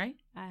dated men, right?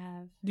 I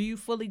have. Do you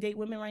fully date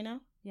women right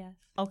now? Yes.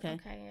 Okay.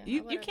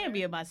 Yeah, you can't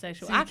be a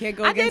bisexual. So you can't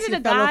go against your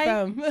fellow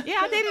femme. Yeah,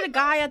 I dated a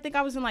guy. I think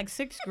I was in like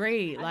 6th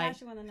grade. I like,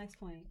 got you on the next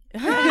point.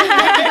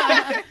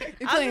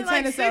 You're playing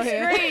tennis out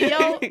here. Grade,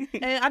 yo.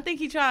 And I think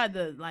he tried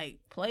to like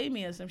play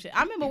me or some shit.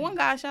 I remember one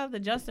guy, shout out to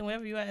Justin,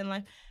 wherever you at in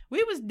life.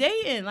 We was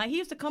dating. Like, he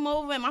used to come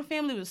over, and my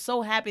family was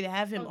so happy to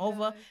have him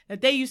over that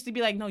they used to be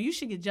like, no, you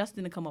should get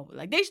Justin to come over.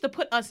 Like, they used to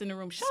put us in the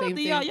room. Shout out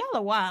to y'all. Y'all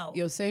are wild.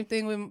 Yo, same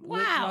thing with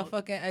my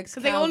fucking ex.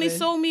 Because they only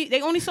saw me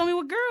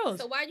with girls.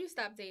 So why you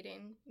stop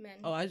dating men?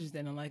 Oh, I just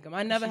didn't like him.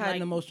 I never had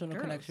an emotional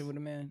connection with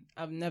a man.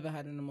 I've never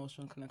had an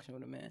emotional connection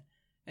with a man.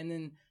 And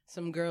then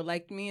some girl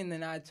liked me, and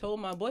then I told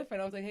my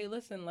boyfriend, I was like, hey,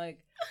 listen,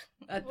 like,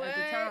 at the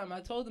time,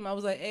 I told him, I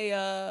was like, hey,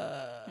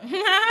 I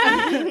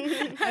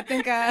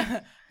think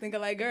I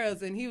like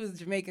girls, and he was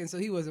Jamaican, so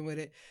he wasn't with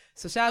it.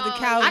 So shout out to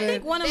Calvin. I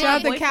think one of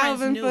shout my out to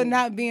Calvin knew. For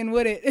not being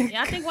with it.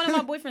 Yeah, I think one of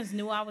my boyfriends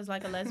knew I was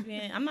like a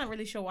lesbian. I'm not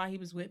really sure why he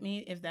was with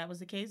me, if that was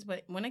the case.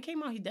 But when it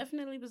came out, he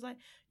definitely was like,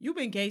 "You've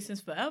been gay since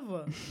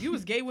forever. You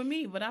was gay with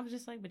me." But I was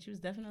just like, "But you was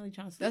definitely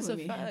trying to sleep with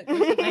me." Fact.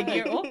 Like,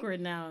 you're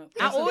awkward now.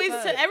 I always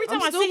said, every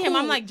time I see him,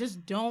 I'm like,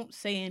 just don't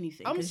say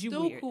anything. I'm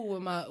still cool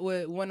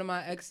with one of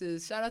my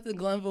exes. Shout out to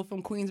Glenville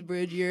from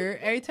Queensbridge.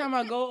 Every time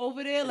I go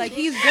over there, like,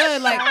 he's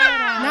good. Like, nah,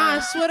 I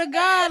swear to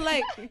God,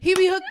 like, he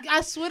be hooked.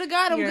 I swear to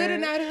God, I'm good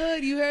in that hood.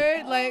 You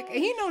heard? Like,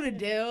 he know the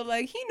deal.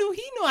 Like, he knew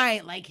I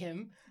ain't like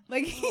him.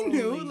 Like, he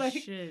knew. Like,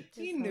 shit.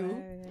 He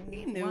knew.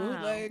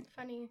 Wow. Like,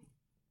 funny.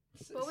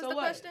 What was so the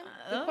question?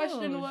 The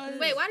question was,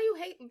 wait, why do you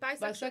hate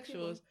bisexuals?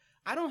 People?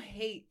 I don't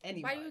hate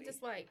anybody. Why do you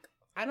dislike?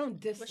 I don't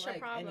dislike What's your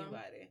problem?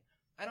 Anybody.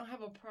 I don't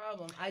have a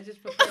problem. I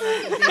just prefer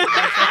not to date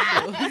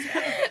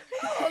bisexuals.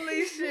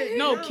 Holy shit.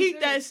 No, keep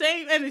that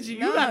same energy. You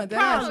got a that-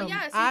 problem. Oh,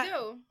 yes, you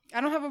do.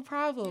 I don't have a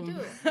problem. You do.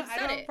 You I don't said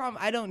have a it.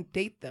 problem. I don't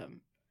date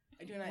them.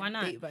 I do Why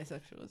not? date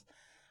bisexuals.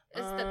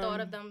 It's the thought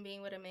of them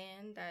being with a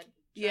man that.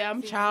 Yeah, I'm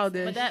drives you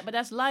childish. But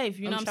that's life.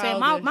 You know I'm what I'm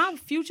saying? My childish.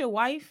 future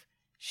wife,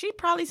 she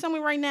probably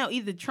somewhere right now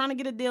either trying to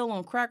get a deal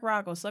on crack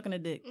rock or sucking a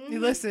dick. Mm-hmm.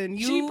 Listen,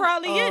 you. She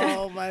probably is.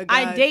 Oh my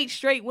god. I date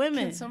straight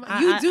women.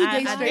 You do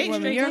date straight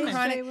women. You're women.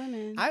 chronic.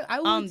 I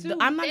would too.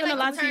 I'm not They gonna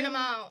lie like to to turn you. them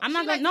out. I'm She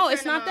not like gonna. to No, turn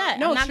it's not them out. that.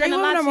 No, I'm not straight gonna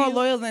women lie are to more you.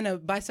 loyal than a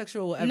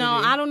bisexual will ever No,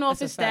 be. I don't know if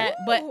That's it's a fact.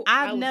 that, but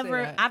I I've would say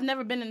never that. I've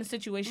never been in a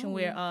situation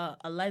where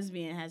a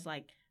lesbian has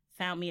like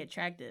found me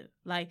attractive.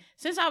 Like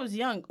since I was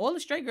young, all the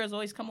straight girls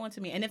always come on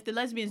to me, and if the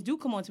lesbians do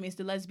come on to me, it's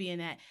the lesbian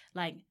that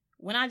like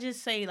when I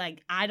just say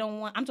like I don't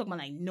want, I'm talking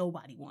about like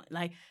nobody want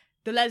like.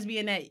 The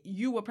lesbian that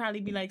you would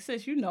probably be like,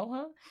 sis, you know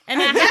her, and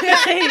then I have to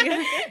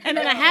say, and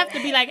then I have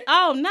to be like,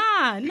 oh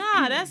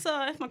nah,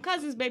 that's my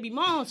cousin's baby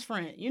mom's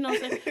friend. You know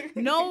what I'm saying?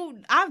 No,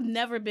 I've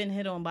never been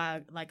hit on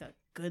by like a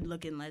good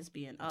looking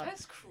lesbian.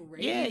 That's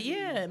crazy.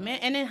 Yeah, man.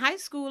 And in high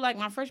school, like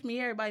my freshman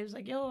year, everybody was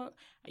like, yo,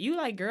 you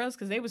like girls?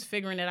 Because they was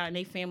figuring it out and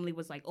their family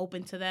was like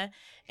open to that.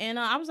 And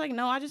I was like,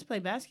 no, I just play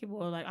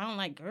basketball. Like, I don't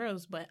like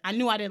girls. But I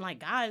knew I didn't like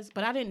guys,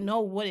 but I didn't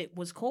know what it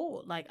was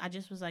called. Like, I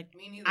just was like,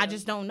 I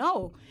just don't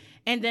know.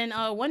 And then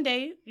one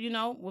day, you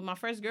know, with my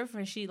first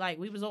girlfriend, she like,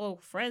 we was all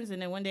friends. And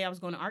then one day I was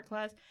going to art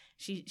class.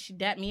 She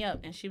dapped me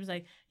up and she was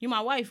like, you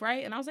my wife,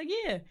 right? And I was like,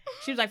 yeah.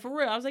 She was like, for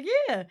real? I was like,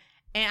 yeah.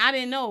 And I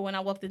didn't know when I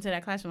walked into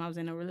that classroom I was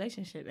in a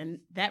relationship. And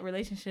that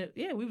relationship,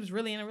 yeah, we was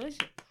really in a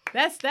relationship.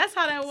 That's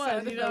how that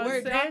was. You know what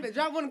I'm saying?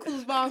 Drop one of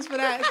Clues bombs for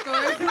that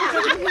story.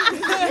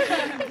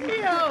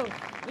 Yo,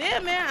 yeah,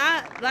 man.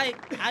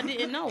 I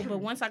didn't know, but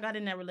once I got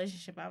in that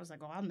relationship, I was like,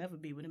 oh, I'll never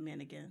be with a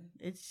man again.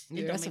 It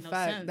don't that's make a no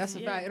fact. sense. That's a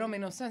fact. It don't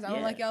make no sense. I don't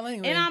Yeah. like y'all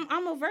anyway. And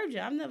I'm a virgin.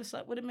 I've never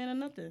slept with a man or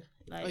nothing.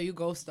 Like, oh, you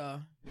ghost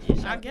star.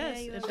 I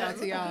guess. Yeah, It's Shout out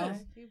to y'all.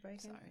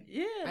 Sorry.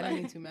 Yeah, I didn't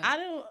mean too much.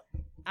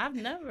 I've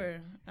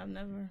never.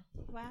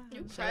 Wow.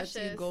 You Shout out to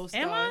you precious. ghost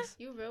Am I? stars.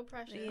 You real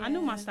precious. Yeah. I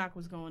knew my stock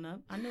was going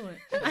up. I knew it.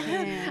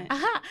 Yeah.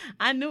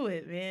 I knew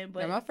it, man.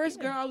 But Now, my first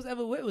yeah. girl I was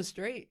ever with was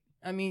straight.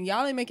 I mean,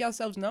 y'all ain't make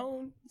yourselves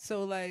known.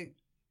 So, like,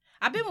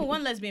 I've been with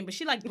one lesbian, but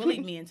she like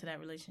bullied me into that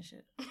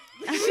relationship.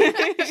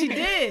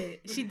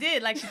 She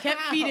did. Like she kept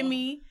feeding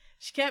me.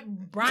 She kept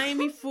buying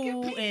me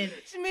food and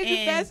she made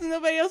you fast and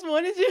nobody else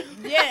wanted you.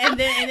 yeah, and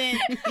then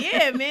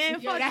yeah,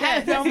 man, fuck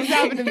that almost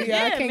happened to me.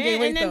 I can't get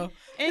weight though.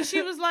 And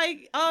she was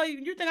like, "Oh,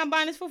 you think I'm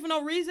buying this food for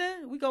no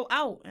reason? We go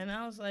out." And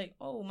I was like,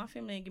 "Oh, my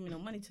family ain't give me no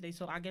money today,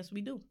 so I guess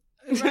we do."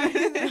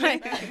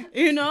 Like,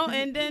 you know,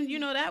 and then you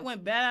know that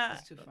went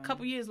bad. A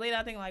couple years later,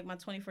 I think like my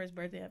 21st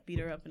birthday, I beat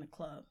her up in a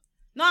club.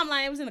 No, I'm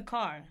lying. It was in a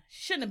car.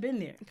 She shouldn't have been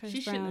there.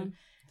 She shouldn't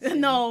have.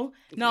 No.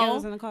 It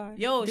was in the car.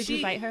 Yo, Did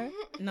you bite her?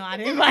 No, I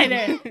didn't bite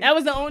her. That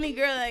was the only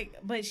girl, like,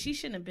 but she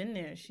shouldn't have been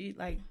there. She,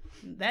 like,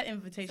 that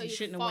invitation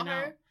shouldn't have went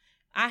out.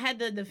 I had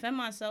to defend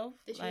myself.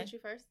 Did she hit you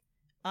first?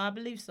 I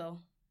believe so.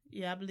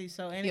 Yeah, I believe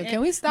so. And, Yo,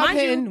 can we stop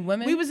hitting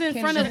women? We was in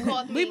front of do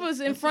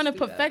that.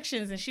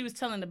 Perfections, and she was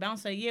telling the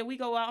bouncer, "Yeah, we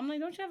go out." I'm like,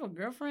 "Don't you have a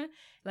girlfriend?"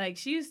 Like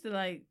she used to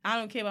like, "I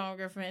don't care about my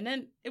girlfriend." And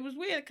then it was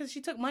weird because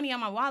she took money out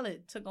my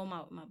wallet, took all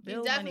my bill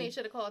You definitely money.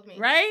 should have called me,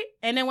 Right?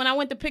 And then when I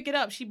went to pick it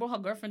up, she brought her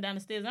girlfriend down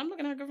the stairs. I'm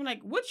looking at her girlfriend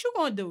like, "What you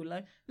gonna do?"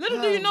 Like,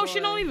 little do you know, she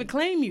don't even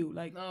claim you.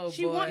 Like,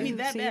 she want me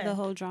that See bad. the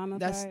whole drama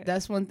part?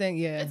 That's one thing.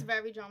 Yeah, It's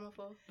very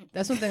dramaful.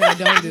 that's one thing I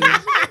don't do.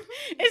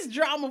 It's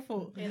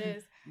dramaful. It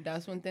is.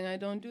 That's one thing I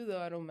don't do though.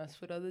 I don't mess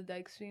with other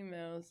dykes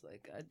females.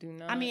 Like I do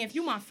not. I mean, if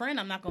you my friend,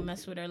 I'm not gonna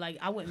mess with her. Like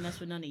I wouldn't mess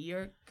with none of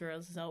your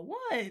girls. So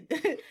what?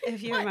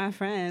 If you're What? my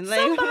friend, like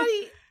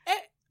Somebody,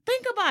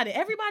 think about it.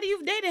 Everybody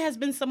you've dated has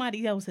been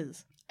somebody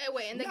else's. Hey,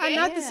 wait, and the Not gay,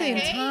 at the same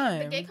gay- time.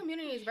 The gay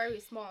community is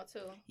very small too.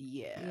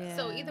 Yeah.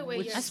 So either way,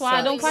 you're That's why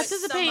I don't selling with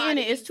participate in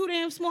somebody. it. It's too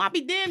damn small. I'll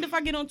be damned if I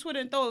get on Twitter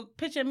and throw a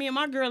picture of me and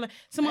my girl and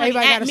somebody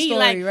Everybody got at a me story,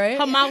 like right?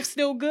 her mouth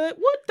still good.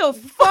 What the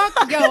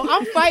fuck? Yo,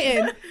 I'm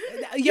fighting.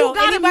 Yo, You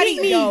gotta anybody,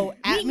 meet me. yo,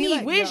 at Meet me. me.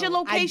 Like, Where's yo, your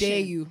location? I dare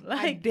you. I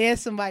Like- dare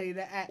somebody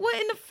to add, What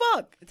in the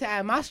fuck? to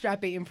add my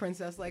strap eating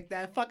princess like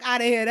that. Fuck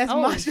out of here. That's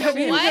Oh, my strap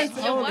eating What?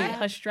 princess. Yo, Holy, what?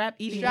 her strap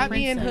eating Strap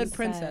eating princess. hood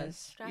princess.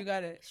 Strap- You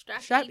got it.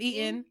 strap eating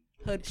eating?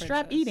 hood princess.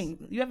 Strap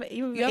eating. You ever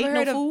You ate ever no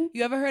heard of? food?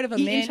 You ever heard of a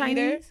Eating man eater?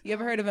 Chinese? You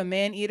ever heard of a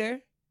man eater?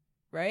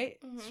 Right?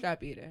 Mhm.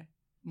 Strap eater.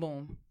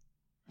 Boom.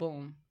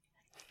 Boom.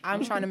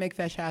 I'm trying to make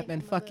fetch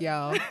happen. Fuck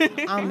y'all.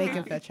 I'm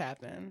making fetch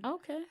happen.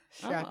 Okay.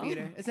 Strap Oh,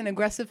 eater. It's an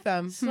aggressive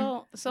femme.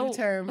 So New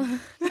term.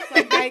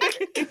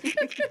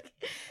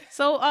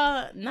 So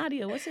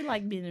Nadia, what's it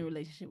like being in a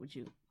relationship with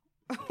you?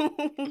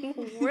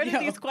 where did Yo.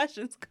 these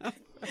questions come?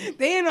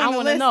 They ain't I on the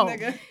wanna list, know.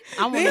 nigga.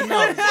 I want to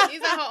know.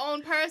 These are her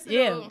own personal.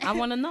 Yeah, I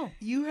want to know.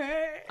 You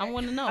heard? I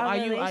want to know. A Are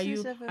you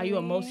relationship with me?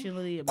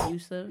 emotionally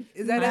abusive?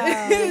 Is that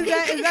Wow.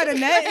 is that a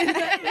net? Is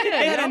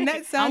that a net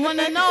I sound? want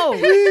to effect?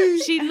 know.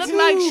 She looked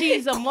like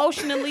she's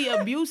emotionally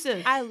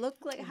abusive. I look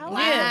like how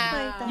I Yeah, look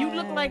like that. you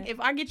look like if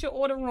I get your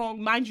order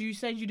wrong, mind you, you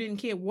said you didn't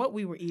care what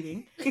we were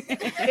eating.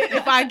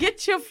 If I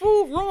get your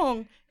food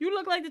wrong, you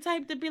look like the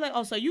type to be like,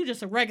 oh, so you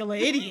just a regular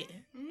idiot,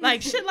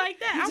 like shit like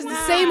that. I Just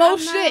wanna- Same I'm old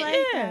not shit. like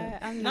Yeah.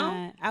 that. I'm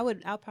No? not.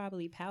 I'll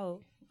probably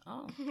pout.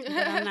 Oh,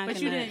 I'm not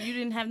but you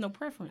didn't have no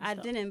preference. I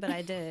though. didn't, but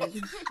I did.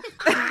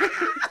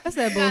 That's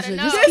that bullshit.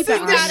 know. Just This keep is it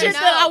the honest. shit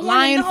that I wanna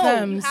Lying know.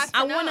 femmes. Have to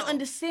I want to know.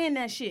 understand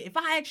that shit. If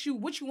I ask you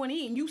what you want to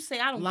eat and you say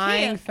I don't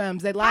Lying care,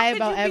 femmes. They lie could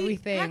about you be-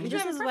 everything. how could you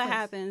This have a is what preference?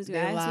 happens. You They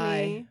ask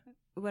lie. me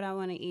what I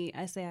want to eat.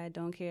 I say I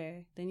don't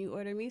care. Then you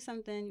order me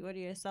something. You order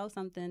yourself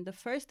something. The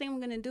first thing I'm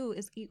gonna do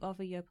is eat off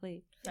of your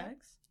plate,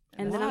 Facts.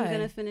 and then I'm Why?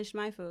 gonna finish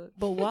my food.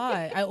 But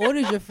why? I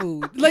ordered your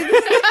food. Like,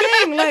 this is the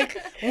thing. Like,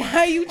 why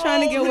are you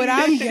trying to get what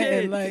I'm Holy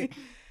getting? shit. Like,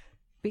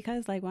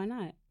 Because like, why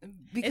not?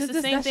 because It's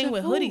the same that's thing your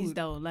with food. hoodies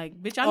though. Like,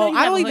 bitch, I know Oh, you I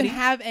have don't a even hoodie.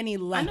 have any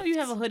left. I know you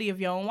have a hoodie of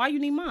your own. Why you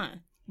need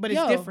mine? But it's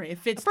Yo, different. It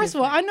fits. First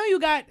of all, different. I know you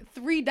got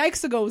 3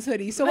 Dykes to Go's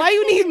hoodies, so why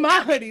you need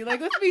my hoodie?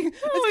 Like, let's keep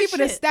it a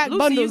shit. stack Lucy,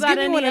 bundles. you got Give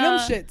me any, one of them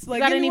shits. You Like,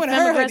 got give me any one of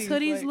her Feminist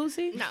hoodies. hoodies,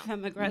 Lucy? No.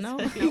 I'm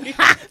aggressive.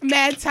 No.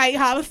 Mad tight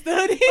Hollister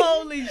hoodie.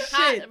 Holy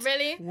shit!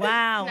 Really?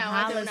 Wow, No,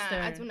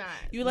 Hollister. I do not.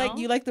 You No?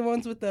 like the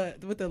ones with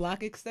the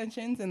lock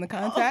extensions and the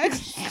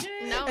contacts?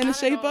 No, And the not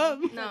shape at all.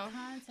 up? No.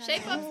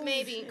 Shape ups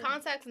maybe.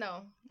 Contacts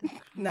no.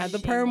 Nah, the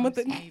Shit perm with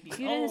bumps, the. maybe.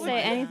 You didn't Oh, say my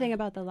anything God.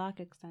 about the lock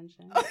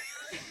extension.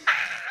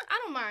 I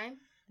don't mind.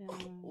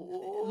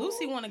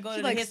 Lucy want to go She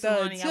to the like hair studs.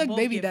 salon. She Y'all like both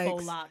baby get faux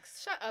dykes.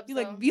 locks. Shut up. You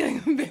though. like be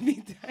like a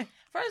baby dyke.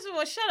 First of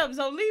all, shut up.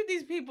 So leave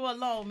these people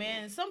alone,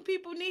 man. Some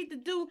people need to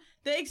do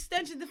the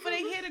extensions for their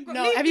hair to grow.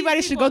 No, Leave everybody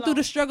these should people go through the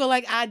alone. struggle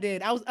like I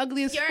did. I was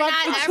ugly as You're fuck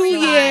not for 2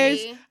 everybody.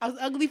 years. I was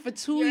ugly for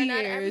 2 You're years.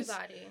 not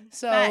everybody.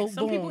 So Facts.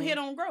 Some people boom. hair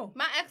don't grow.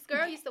 My ex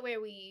girl used to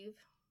wear weave.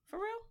 For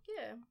real?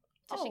 Yeah.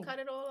 So she Oh. cut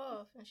it all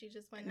off and she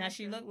just went Now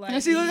she natural. look like. Now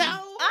she look like,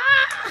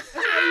 Ah! That's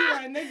why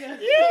you are, nigga.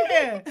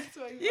 Yeah. That's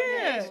why you are,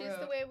 Yeah. She used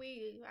to wear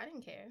weave. I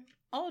didn't care.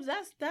 Oh,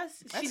 that's she That's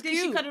did.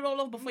 She cute. cut it all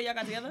off before y'all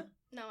got together.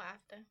 No,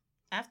 after.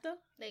 After?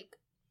 Like,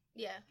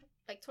 yeah.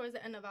 Like towards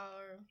the end of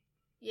our,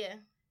 yeah.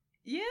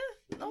 Yeah.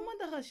 No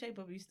wonder her shape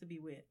up used to be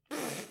weird.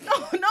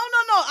 No.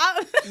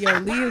 Yo,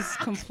 Leah's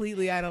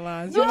completely out of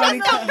line. You Somebody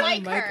just don't cut her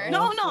like mic her. off.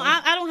 No,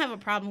 I don't have a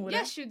problem with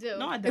Yes, it. you do.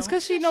 No, I don't. It's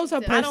because she knows her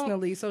Yes, you do. I don't-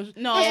 personally. So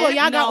No, first of all, y'all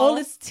got no, all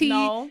this tea,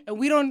 no. and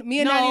me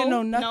and Nadia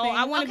know nothing. No,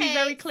 I want to be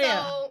very clear.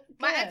 So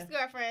my Yeah.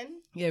 ex-girlfriend,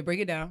 Yeah, break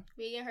it down.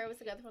 me and her was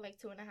together for like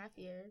 2.5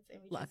 years.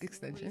 And we Lock just-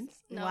 extensions?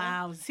 No.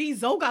 Wow. See,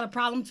 Zoe got a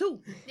problem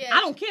too. Yeah. I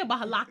don't care about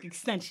her lock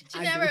extension. She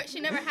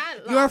never had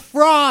locks. You're a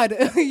fraud.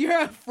 You're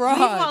a Leave her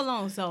fraud.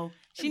 alone, Zoe.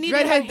 She needed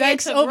her Dreadhead hair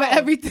dykes to over grow.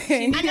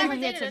 everything. I She never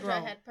needed her dated to a grow.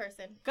 dreadhead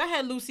person. Go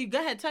ahead, Lucy. Go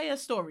ahead. Tell your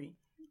story.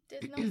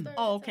 There's no story. Oh, to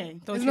tell. okay.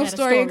 Thought There's you no had a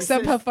story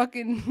except sis. her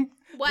fucking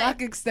What?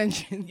 lock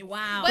extension.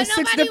 Wow. But With 6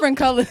 nobody- different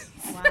colors.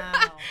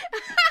 Wow.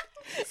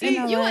 You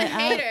know You a what?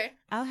 hater.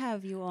 I'll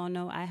have you all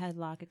know I had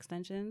lock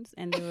extensions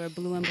and they were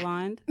blue and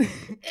blonde.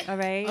 All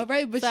right. All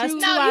right, but So that's you.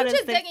 two No, out you of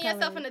just 6 digging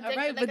yourself in colors. a All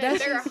right, like but a that's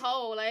bigger just-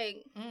 hole.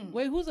 Like,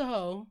 Wait, who's a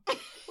hoe?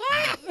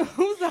 what?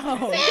 Who's a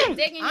hoe? Saying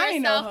digging I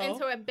ain't no yourself hoe.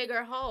 into a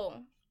bigger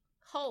hole.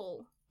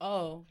 Hole.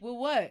 Oh, with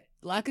what?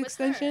 Lock With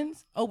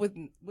extensions? Oh, with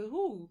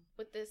who?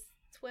 With this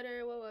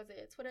Twitter, what was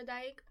it? Twitter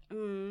dyke?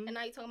 Mm. And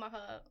now you talking about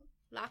her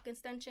lock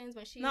extensions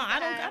when she No, used to I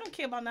have- don't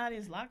care about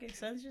Nadia's lock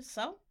extensions.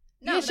 So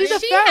No, Yeah, but she's a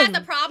she femme. has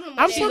a problem with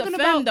I'm it. She's a talking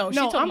femme, about though. She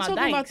no. talking I'm about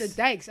talking about the dykes.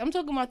 dykes. I'm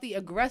talking about the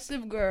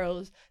aggressive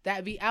girls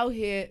that be out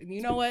here.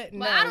 You know what?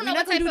 Well, I don't know we're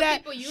not what gonna type do of that.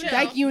 people you Shouldn't. know.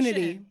 Dyke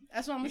unity. shouldn't.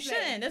 That's what I'm you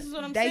saying. shouldn't. This is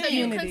what I'm Dyke So saying.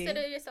 you unity.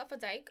 consider yourself a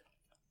dyke?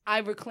 I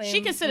reclaim.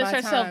 She considers my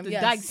herself time, the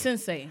yes. dyke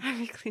sensei.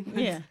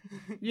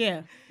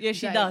 Yeah,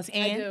 she Dyke. does. I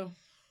And do.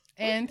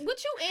 And What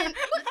you in?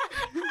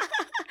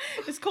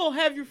 it's called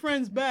Have Your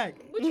Friends Back.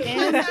 What you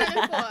And-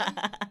 signing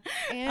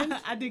for? and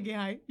I did get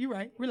hyped. You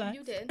right. Relax.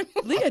 You did.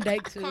 Leah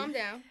dyke too. Calm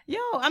down. Yo,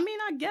 I mean,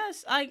 I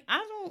guess I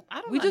don't.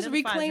 We just identify as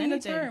reclaimed the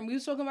anything. term. We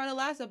was talking about it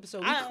last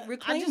episode. We I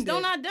reclaimed just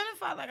don't it.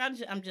 identify like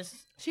I'm just.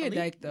 She a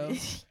dyke though,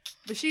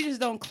 but she just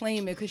don't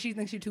claim it because she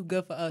thinks she's too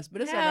good for us.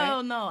 But it's Hell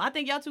alright. no. I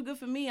think y'all too good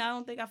for me. I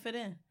don't think I fit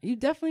in. You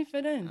definitely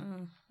fit in.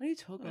 Uh, What are you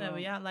talking whatever.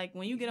 about? Y'all like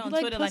when you get You on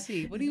like Twitter,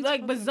 pussy. like What are you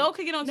like, talking but about? Zoe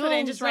could get on Twitter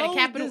and just write a Zoe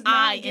capital does not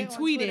I get and on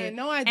tweet Twitter. it.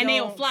 No, I and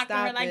they'll don't. flock to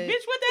her Stop like, it.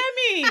 bitch, what that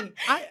mean?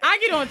 I- I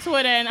get on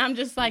Twitter and I'm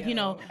just like, you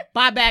know,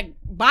 buy back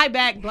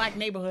black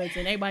neighborhoods,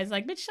 and everybody's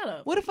like, bitch, shut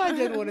up. What if I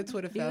did go to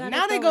Twitter You fam? gotta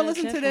Now they throw go a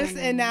listen to GIF this, on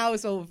and them. now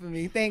it's over for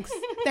me. Thanks,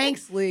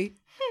 thanks, Lee.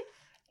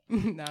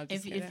 No, I'm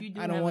just If kidding. you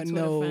do I don't have want a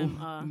Twitter no,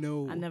 fam,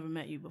 no. I never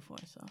met you before,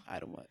 so I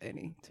don't want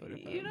any Twitter.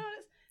 you fam. know.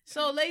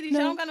 So, ladies, No.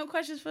 y'all don't got no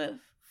questions for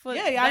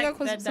Yeah, y'all that-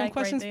 got that some dyke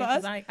questions right for there,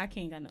 us? 'cause I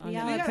can't got no.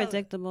 Y'all We are gotta-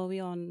 predictable. We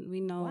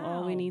know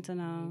all we Wow. need to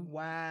know.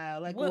 Wow,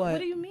 like What, what? what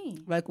do you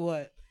mean? Like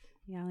what?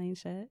 Y'all ain't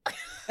shit.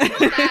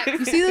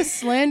 You see the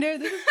slander?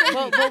 This is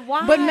But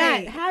why? But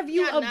Matt, have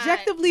you You're not.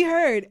 objectively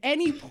heard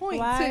any point?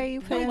 Why to are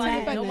you putting point to that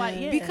the fact- in nobody-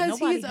 there? yeah, because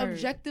nobody he's heard.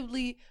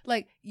 objectively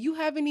like you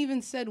haven't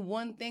even said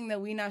one thing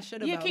that we not should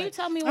about. Yeah, can you Like,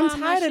 tell me why I'm I'm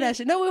not tired of that shit?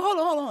 shit. No, wait, hold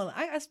on.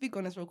 I speak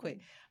on this real quick.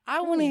 I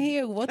want to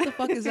hear what the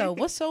fuck is up.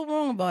 What's so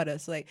wrong about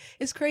us? Like,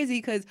 it's crazy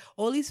because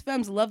all these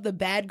femmes love the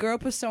bad girl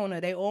persona.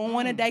 They all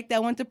want a dyke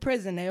that went to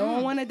prison. They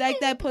all want a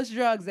dyke that puts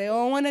drugs. They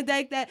all want a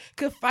dyke that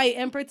could fight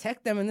and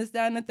protect them and this,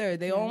 that, and the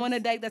third. They all want a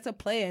dyke that's a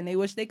player and they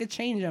wish they could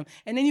change them.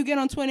 And then you get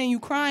on Twitter and you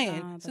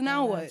crying. So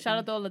now what? Shout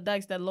out to all the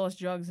dykes that lost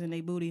drugs in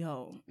their booty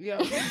hole. Yo.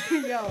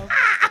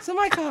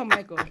 Somebody call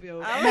Michael.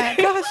 Yo. Man,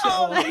 gosh,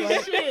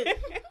 Holy shit.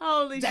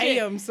 Holy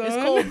damn, shit. son. It's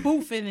called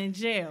boofing in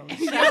jail.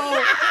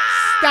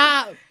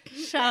 Stop.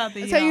 Shout out to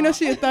y'all. That's how you know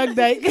she a thug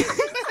dyke.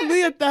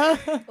 We a thug.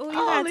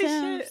 Holy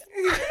shit.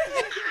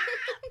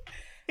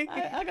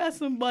 I got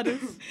some butters.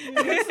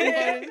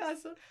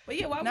 But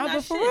yeah, why No, not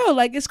but for shit? real,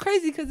 like, it's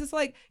crazy because it's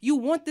like you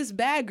want this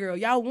bad girl.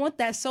 Y'all want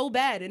that so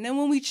bad. And then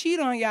when we cheat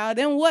on y'all,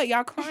 then what?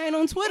 Y'all crying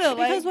on Twitter.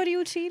 Like, Because what are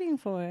you cheating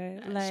for?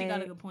 Like, She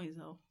got a good point,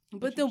 though.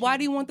 but then why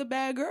do you want the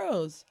bad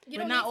girls? You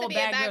But don't not need all to be a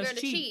bad bad girls girl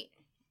to cheat. cheat.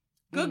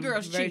 Good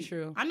girls very cheat.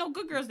 true. I know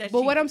good girls that cheat.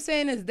 But what I'm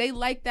saying is they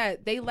like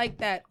that. They like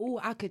that. Ooh,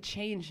 I could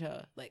change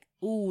her. Like,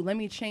 ooh, let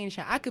me change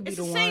her. I could be it's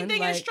the the one. same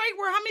thing in straight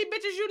where how many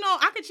bitches you know?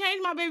 I could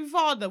change my baby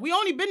father. We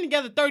only been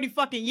together 30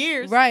 fucking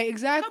years. Right,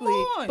 exactly. Come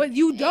on. But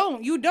you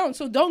don't. You don't.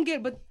 So don't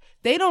get. But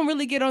they don't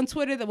really get on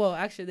Twitter. Well,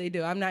 actually, they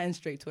do. I'm not in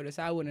straight Twitter,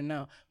 so I wouldn't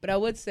know. But I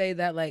would say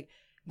that, like,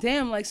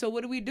 damn, like, so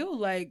what do we do?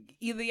 Like,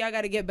 either y'all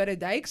got to get better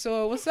dykes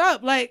or what's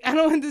up? Like, I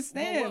don't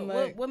understand.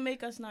 What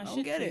make us not I don't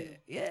shit get to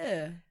it.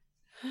 Yeah.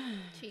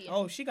 Cheating.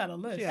 Oh, she got a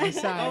list. She got a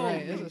side, Oh,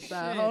 right? It's a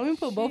side. shit. Hold on, let me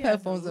put both She has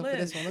headphones a up for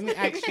this list. one. Let me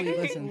actually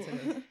listen to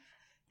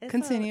this.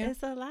 Continue.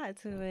 It's a lot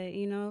to it,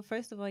 you know.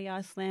 First of all,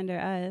 y'all slander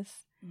us,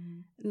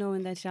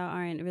 knowing that y'all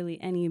aren't really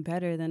any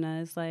better than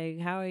us. Like,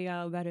 how are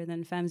y'all better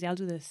than femmes? Y'all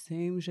do the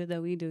same shit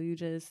that we do.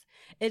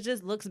 It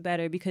just looks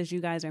better because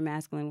you guys are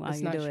masculine while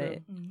It's you not do true.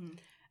 it.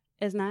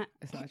 It's not.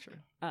 It's not true.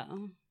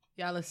 Oh,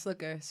 Y'all are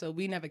slicker, so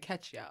we never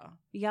catch y'all.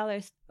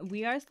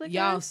 we are slicker.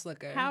 Y'all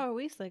slicker. How are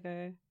we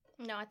slicker?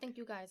 No, I think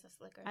you guys are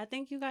slicker. I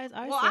think you guys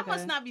are. Well, slicker. I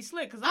must not be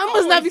slick because I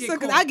must not be slicker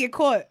because I get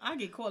caught. I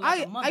get caught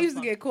like a motherfucker. I used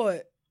to get caught.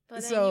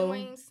 But then so you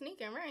ain't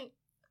sneaking, right?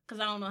 Because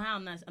I don't know how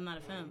I'm not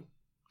a femme.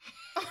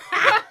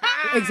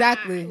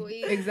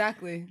 Exactly.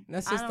 Exactly.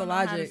 That's I just don't the know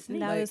how to logic. sneak.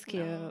 That Like, was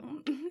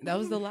cute. that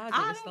was the logic.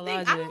 I It's the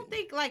don't logic.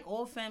 think like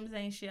all femmes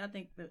ain't shit. I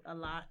think that a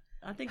lot.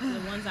 I think the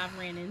ones I've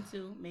ran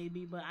into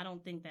maybe, but I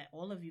don't think that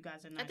all of you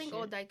guys are not. I think shit.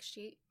 all dykes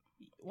cheat.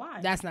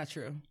 Why? That's not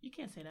true. You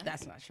can't say that.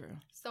 That's not true.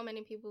 So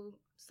many people,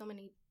 so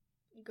many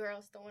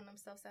girls throwing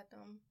themselves at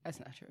them. That's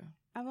not true.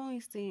 I've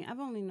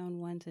only known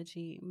one to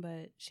cheat,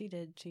 but she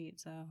did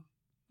cheat. So,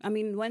 I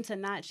mean, one to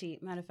not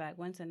cheat. Matter of fact,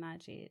 one to not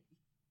cheat.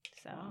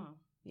 So, Wow.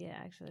 yeah,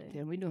 actually,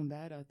 Damn, we doing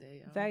bad out there,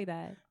 y'all. very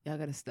bad. Y'all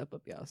gotta step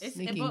up y'all It's,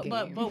 sneaking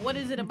game. but what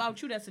is it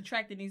about you that's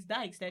attracting these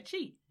dykes that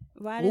cheat?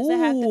 Why does it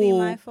have to be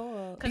my Ooh.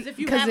 fault? Because if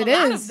you 'Cause have it a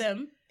lot is. of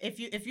them, if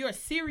you're a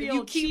serial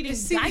you keep cheating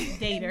the dyke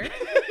dater,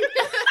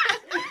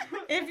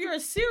 if you're a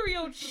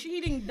serial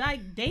cheating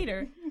dyke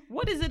dater,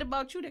 what is it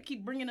about you that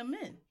keep bringing them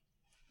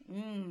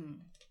in?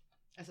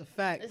 That's a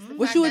fact. It's the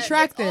What fact you that it's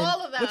attracting?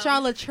 all of them. What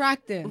y'all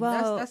attracting?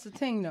 Well, that's the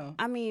thing, though.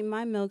 I mean,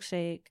 my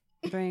milkshake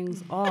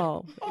brings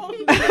all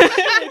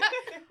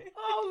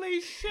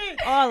Holy shit!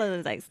 all of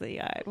the dykes to the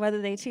yard,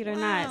 whether they cheat or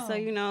not. So Wow.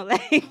 you know,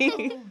 like,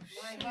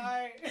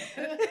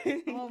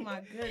 Oh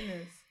my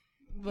goodness!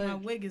 But My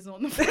wig is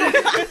on the floor.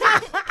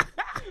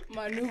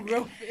 my new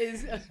growth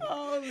is.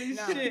 Holy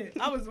Nah. shit!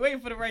 I was waiting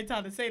for the right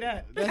time to say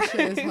that. That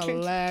shit is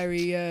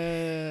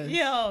hilarious.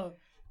 Yo,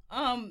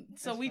 so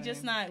That's we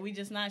just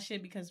funny. not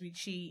shit because we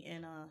cheat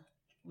and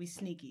we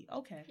sneaky.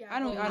 Okay, Yeah, I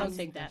don't I'll take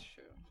take that.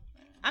 that.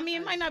 I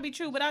mean, it might not be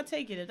true, but I'll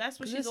take it. If that's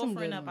what 'Cause she's there's some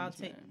offering good up, I'll ones,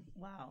 take. man.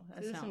 Wow,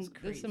 that There's sounds some,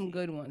 crazy. there's some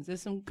good ones.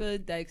 There's some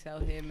good dykes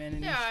out here, man,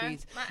 in Yeah, the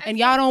streets. my ex And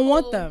y'all don't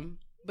want was them.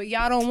 But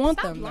y'all don't want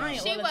Stop them. though. lying.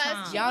 She all the was.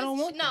 time. She Y'all was- don't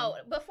want No,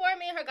 before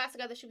me and her got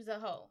together, she was a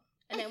hoe.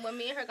 And then when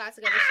me and her got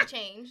together, she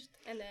changed.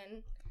 And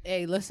then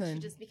Hey, she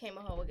listen. just became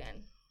a hoe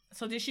again.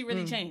 So did she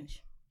really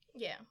change?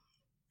 Yeah.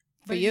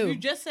 For But you. You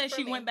just said For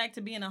she me. went back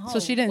to being a hoe. So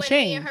she didn't When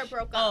change. me and her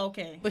broke up. Oh,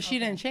 okay. But she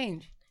Okay. didn't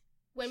change.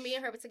 When me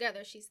and her were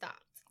together, she stopped.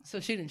 So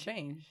she didn't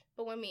change.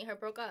 But when me and her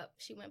broke up,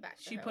 she went back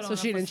to She her. put So on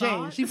she a didn't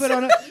facade? change. She put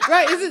on a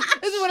right. This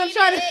is what I'm She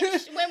trying to.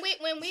 didn't-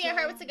 when we and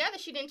her were together,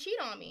 she didn't cheat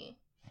on me.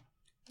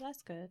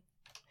 that's good.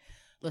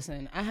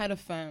 Listen, I had a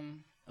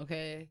femme,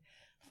 okay,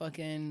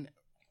 fucking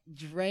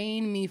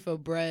drain me for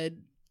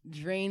bread,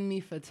 drain me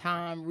for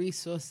time,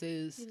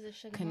 resources, He was a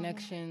sugar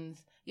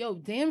connections. Yo,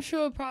 damn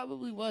sure it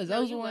probably was. No, That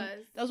was you the one.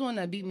 was. That was the one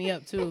that beat me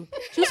up too.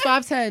 She was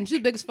 5'10". She's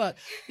big as fuck.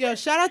 Yo,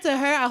 shout out to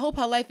her. I hope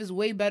her life is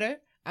way better.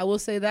 I will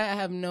say that I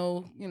have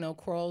no,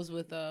 quarrels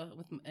with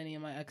any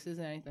of my exes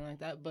and anything like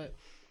that. But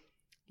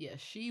yeah,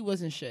 she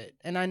wasn't shit,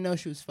 and I know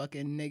she was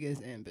fucking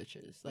niggas and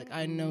bitches. Like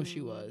I know she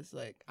was.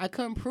 Like I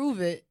couldn't prove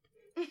it.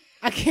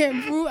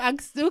 I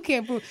still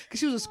can't prove because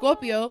she was a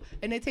Scorpio,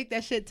 and they take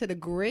that shit to the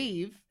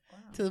grave,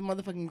 to the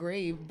motherfucking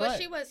grave. But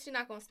she's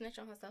not gonna snitch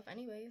on herself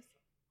anyways.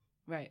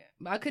 Right.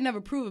 But I could never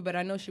prove it, but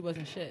I know she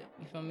wasn't shit.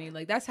 You feel me?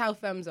 Like, that's how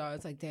femmes are.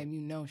 It's like, damn, you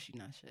know she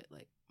not shit.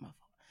 Like, my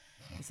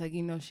fault. It's like,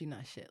 you know she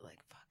not shit. Like,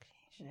 fuck,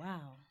 she ain't shit. Wow.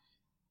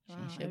 She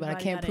ain't shit, but I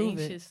Everybody can't got prove an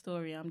it. ain't shit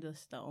story. I'm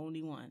just the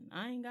only one.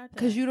 I ain't got that.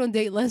 Because you don't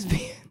date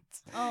lesbians.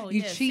 Oh,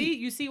 you yeah. cheat. See,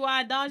 you see why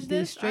I dodged They're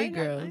this? straight I ain't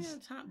girls.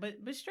 got time.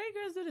 But straight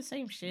girls do the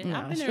same shit. Nah,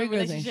 I've been in a straight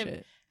girls ain't relationship.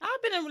 shit.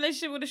 I've been in a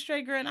relationship with a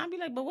straight girl, and I'd be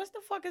like, but what the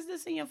fuck is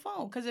this in your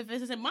phone? Because if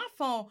it's in my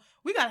phone,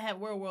 we got to have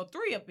World War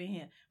III up in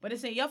here. But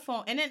it's in your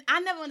phone. And then I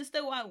never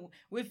understood why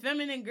with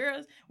feminine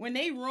girls, when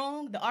they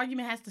wrong, the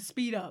argument has to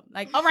speed up.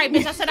 Like, all right,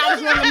 bitch, I said I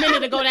was wrong a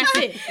minute ago. That's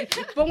it.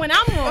 But when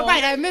I'm wrong. All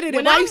right, I admitted it.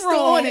 When Why I'm you still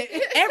wrong, on it?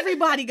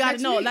 everybody got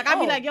to know. Like, I'd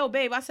be Oh. like, yo,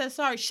 babe, I said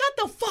sorry. Shut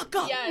the fuck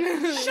up.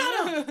 Yes.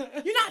 Shut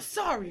up. You're not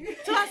sorry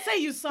till I say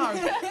you're sorry.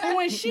 But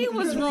when she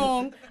was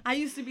wrong, I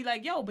used to be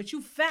like, yo, but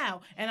you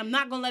foul, and I'm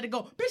not gonna let it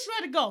go. Bitch,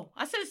 let it go.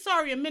 I said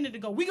sorry a minute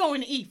ago. We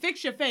going to eat.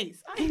 Fix your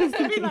face. I used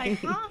to be like,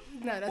 huh?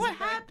 No, that's What a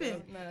fact,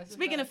 happened? though. No, that's a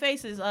Speaking fact. of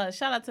faces,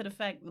 shout out to the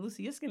fact,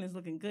 Lucy, your skin is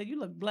looking good. You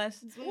look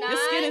blessed. Your Nah,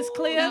 skin is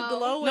clear.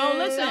 no. No,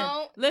 listen,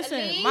 No. listen.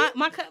 Ali?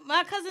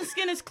 My cousin's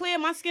skin is clear.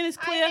 My skin is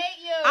clear. I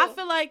hate you. I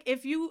feel like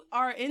if you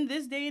are in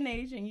this day and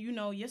age and you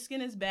know your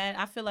skin is bad,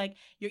 I feel like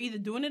you're either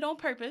doing it on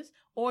purpose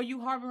or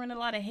you harboring a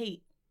lot of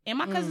hate. And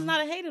my cousin's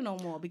not a hater no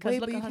more because Wait,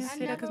 look but at you her can't say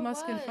skin. that because my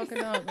skin was. fucking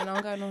up and I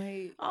don't got no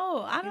hate.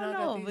 Oh, I You don't know, I got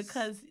know these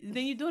because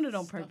then you're doing it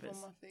on stuff on purpose.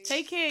 my face.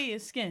 Take care of your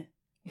skin.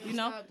 You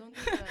know? Stop, don't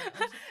do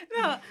that.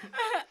 No,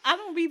 I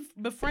don't be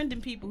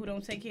befriending people who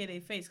don't take care of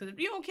their face. Because if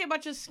you don't care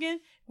about your skin,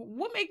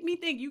 what make me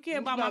think you care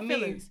It's about my about me.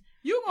 feelings?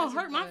 You gonna That's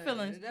a hurt my fact.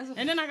 feelings, That's a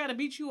and then I gotta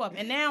beat you up.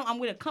 And now I'm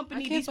with a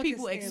company. I can't These fucking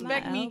people stand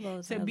expect my me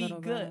elbows to are a be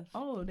little good. rough.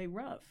 Oh, they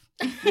rough.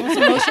 You want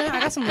some lotion? I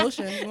got some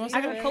lotion. You want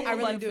I some? got a cocoa I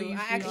really butter do. for you,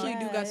 I actually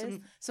do got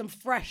sweetheart. some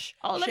fresh.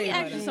 Oh, let me shea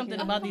ask butter. you something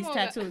Oh, about come these on.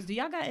 tattoos. Do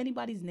y'all got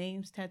anybody's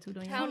names tattooed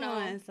on your Hell arm? no. Come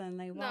on, son.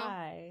 Like, No.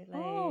 why?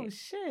 Like, Oh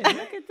shit!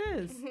 Look at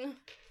this.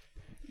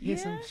 Get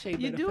some shea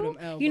you butter do? for them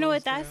elbows, you know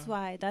what?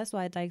 girl. That's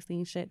why Dyke's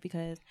clean shit,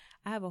 because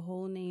I have a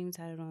whole name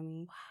tatted on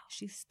me. Wow.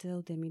 She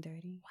still did me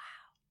dirty.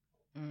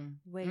 Wow.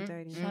 Way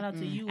dirty. Shout out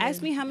to you.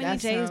 Ask me how many That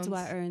J's do I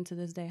sounds- earn to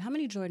this day? How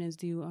many Jordans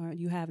do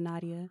you have,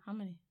 Nadia? How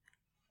many?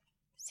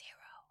 0.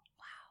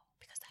 Wow.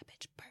 Because that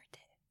bitch burned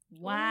it.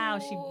 Wow,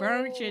 she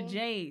burned your Ooh.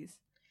 J's.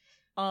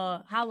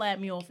 Holla at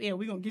me off air.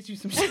 We gonna get you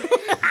some shit.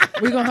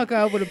 We're gonna hook her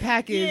up with a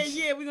package.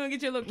 Yeah, we're gonna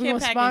get you a little We're kid gonna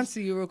package.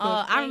 sponsor you real quick.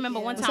 I remember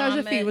one you. time. What size I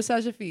your feet? met- What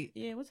size your feet?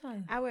 Yeah, what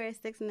size? I wear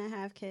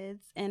 6.5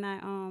 kids, and I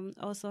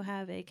also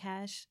have a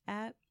cash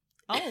app.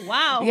 Oh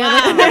wow! Yeah, wow.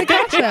 let them know the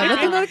cash app.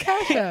 Let them know the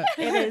cash app.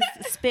 It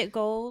is Spit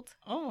Gold.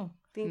 Oh,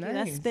 Thank you. Nice.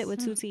 That's spit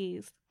with 2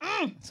 T's.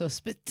 So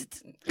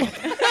spit.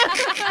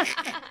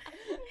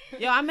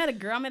 yo, I met a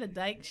girl. I met a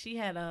dyke. She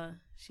had a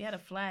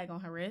flag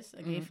on her wrist,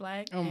 a gay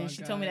flag, Oh my and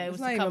she God. told me that it It's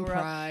was not to even cover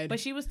up. pride.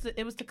 But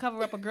it was to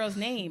cover up a girl's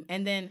name,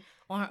 and then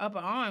on her upper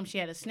arm she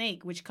had a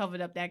snake, which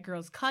covered up that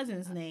girl's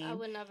cousin's name. I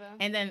would never.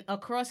 And then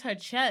across her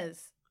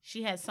chest,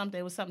 she had something.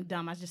 It was something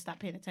dumb. I just stopped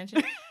paying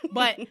attention.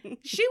 But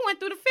she went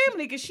through the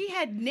family because she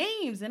had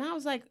names, and I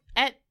was like,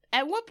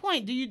 at what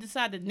point do you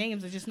decide that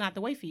names are just not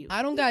the way for you?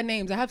 I don't got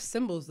names. I have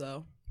symbols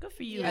though. Good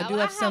for you. Yeah, I do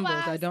well, have symbols.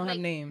 I don't have like,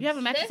 names. You have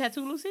a matching This-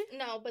 tattoo, Lucy?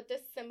 No, but this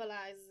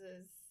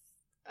symbolizes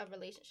a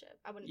relationship.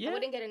 I Yeah?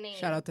 wouldn't get a name.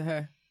 Shout out to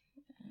her.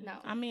 No.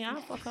 I mean,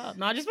 I'll fuck her up.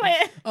 No, just play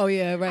it. Oh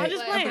yeah, right. I'm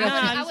just But playing. I Nah,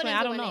 wouldn't, I'm I just wouldn't playing.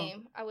 I do don't a know.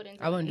 name. I wouldn't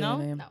do I wouldn't do No? a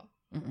name.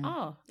 No. Mm-mm.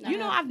 Oh, No. you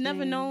know, I've never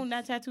Names. known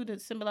that tattoo to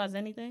symbolize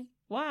anything.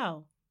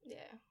 Wow. Yeah.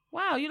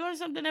 Wow, you learn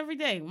something every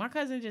day. My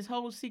cousin just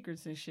holds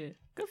secrets and shit.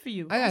 Good for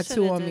you. I got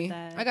shoulda 2 on did me.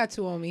 that. I got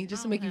 2 on me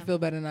just to I make don't you have feel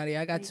better, Nadia.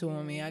 I got 2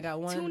 on me. you. I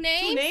got one. 2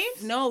 names? Two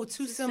names? No,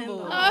 2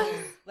 symbols. symbols.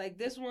 Like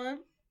this one.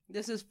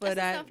 This is for That's a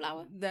that.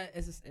 sunflower? That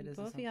is. It is.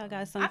 a Both of y'all sunflower. got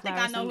I sunflower think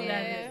I know who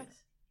that Yeah. is.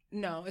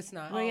 No, it's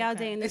not. Were y'all okay.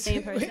 dating the It's-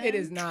 same person? It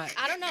is not.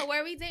 I don't know.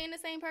 Were we dating the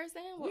same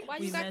person? Why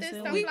We you got this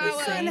messing We with sunflower?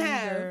 the couldn't same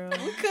have. girl.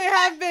 We could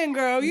have been,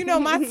 girl. You know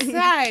my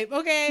type.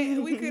 Okay,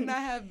 we could not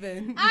have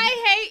been. I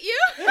hate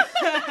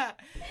you.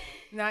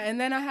 Nah, and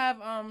then I have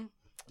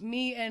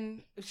me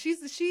and she's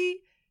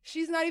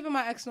not even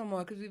my ex no more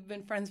because we've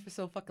been friends for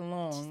so fucking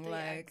long. She's the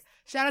Like ex.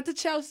 shout out to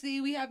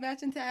Chelsea. We have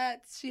matching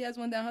tats. She has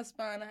one down her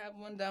spine. I have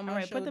one down my All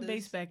right, shoulders. put the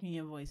bass back in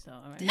your voice, though.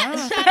 All right. Nah.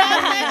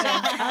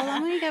 Oh,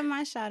 let me get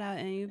my shout out,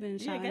 and you've been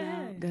Yeah, shouting go out.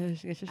 ahead.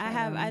 Good, get your I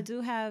shout out. I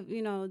do have,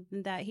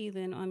 that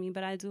heathen on me,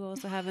 but I do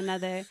also have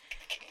another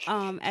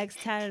ex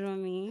tatted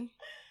on me.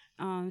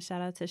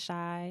 Shout out to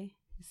Shy.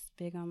 It's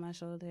big on my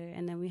shoulder.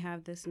 And then we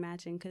have this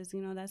matching because,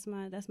 that's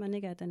my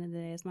nigga at the end of the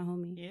day. It's my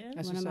homie. Yeah.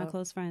 That's One of what's my up.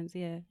 close friends.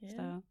 Yeah. Yeah.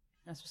 So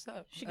That's what's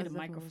up. She got a That's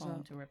definitely what's microphone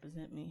up. to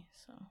represent me,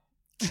 so.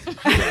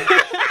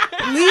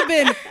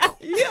 Leaving.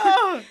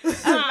 Yo,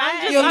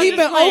 Yo, Lee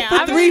been 0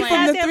 for 3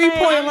 from the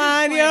 3-point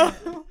line, yo.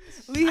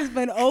 Lee has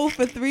been 0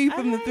 for 3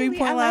 from the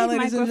 3-point line,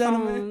 ladies and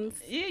gentlemen.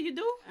 microphones. Yeah, you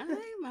do. I like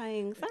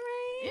mics. All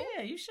right.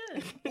 Yeah, you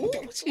should. Ooh,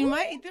 she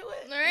might do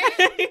it.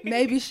 Right?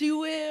 Maybe she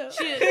will.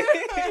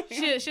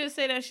 She'll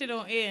say that shit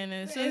on air, and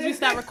then as soon as we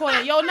start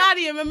recording, yo,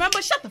 Nadia,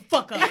 remember? Shut the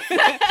fuck up.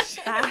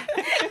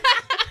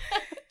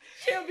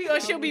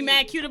 she'll be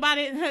mad cute about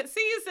it.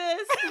 See you,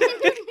 sis.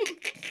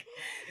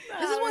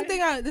 This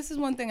is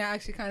one thing I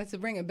actually kind of to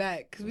bring it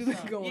back because we've been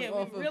going Yeah,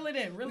 off. reel it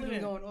in, We've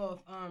been going off.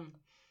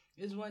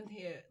 There's one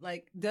here.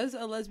 Like, does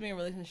a lesbian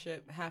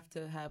relationship have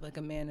to have like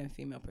a man and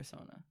female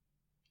persona?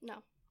 No.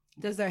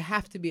 Does there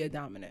have to be a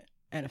dominant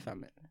and a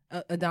feminine,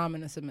 a dom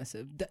and a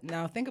submissive?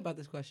 Now think about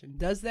this question: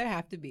 does there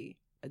have to be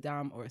a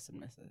dom or a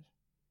submissive?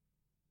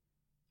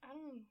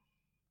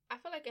 I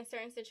feel like in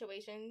certain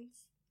situations,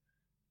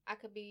 I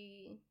could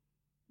be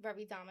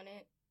very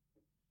dominant,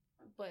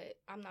 but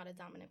I'm not a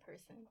dominant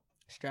person.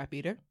 Strap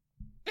eater.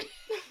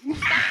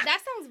 That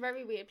sounds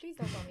very weird. Please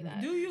don't tell me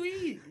that. Do you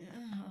eat?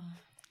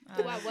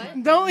 Do I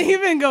what? Don't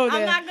even go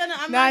there.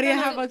 I'm Nadia,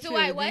 not how gonna about you? Do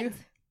I what?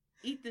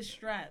 Eat the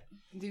strap.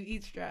 Do you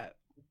eat strap?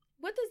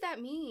 What does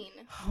that mean?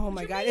 Oh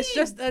my God, it's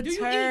just a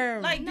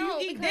term. Do you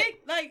eat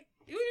dick? Like,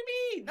 what do you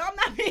mean? No, I'm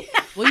not being.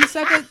 Well, you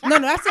suck it. No,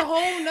 that's a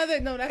whole nother.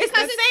 No, that's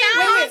Because that's,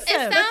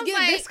 it sounds Let's get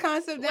like this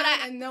concept down,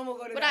 and then we'll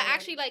go to. Would I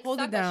actually like hold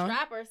suck it down. a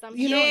strap or something?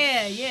 You know,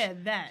 yeah,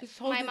 that. Just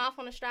hold My it. mouth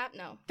on a strap?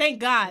 No. Thank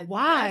God.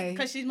 Why?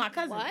 Because she's my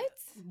cousin.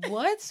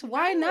 What?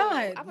 Why No. not?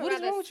 I would What is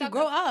rather wrong with you? suck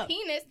Grow a up.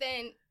 Penis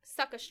than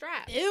suck a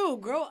strap. Ew,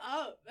 grow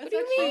up. That's What do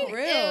you actually mean?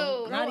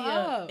 real. Ew. Grow Nadia,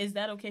 up. is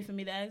that okay for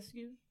me to ask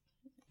you?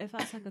 If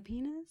I suck a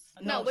penis?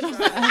 No, but No. you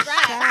suck a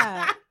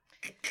strap.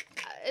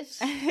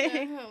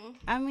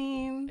 I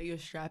mean, Are you a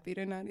strap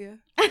eater, Nadia?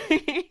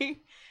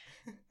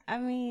 I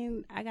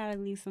mean, I gotta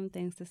leave some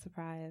things to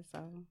surprise. So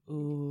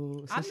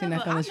Ooh, so I've she's never,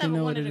 not gonna I've let you never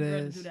know what wanted it a girl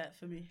to is. do that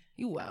for me.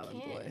 You wildin',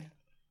 can't. boy.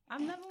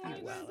 I've never wanted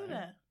a girl to do wildin'.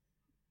 that.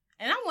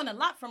 And I want a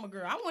lot from a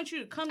girl. I want you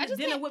to come I to just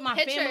dinner can't with my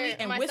picture family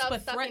and myself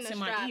whisper sucking threats a in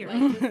my strap, ear.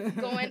 like, just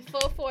going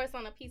full force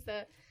on a piece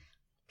of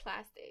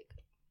plastic.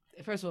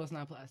 First of all, it's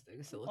not plastic.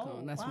 It's silicone.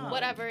 Oh, That's wow. more.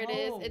 Whatever it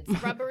is, Oh. it's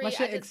rubbery. My I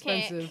shit just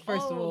expensive. can't.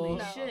 First of all, Holy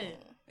No.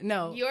 shit.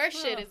 no. Your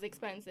shit Huh. is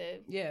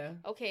expensive. Yeah.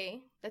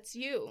 Okay, that's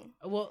you.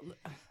 Well,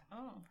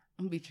 Oh.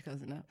 I'm gonna beat your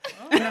cousin up.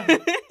 Oh.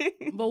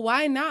 But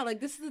why not? Like,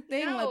 this is the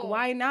thing. No. Like,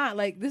 why not?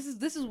 Like, this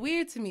is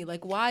weird to me.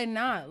 Like, why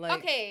not? Like,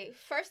 Okay,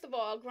 first of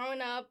all,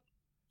 growing up,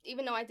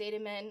 even though I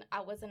dated men,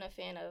 I wasn't a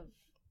fan of.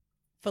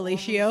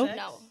 fellatio. Sex?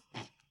 No,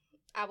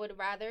 I would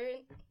rather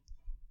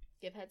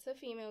give head to a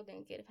female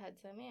than give head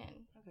to a man.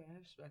 Okay, I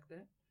respect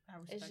that. I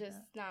respect It's just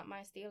that. not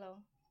my stilo.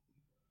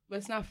 But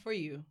it's not for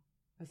you.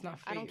 It's not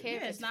for you. I don't care Yeah,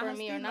 if it's it's not for her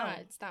me or stilo. not.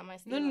 It's not my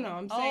stilo. No.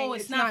 I'm saying Oh,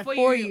 it's not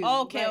for you.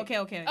 Oh, okay, Like,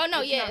 okay. Oh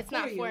no, yeah, it's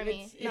not you. for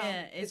me. It's- No.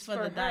 Yeah, it's for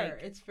the her. dyke.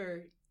 It's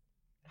for,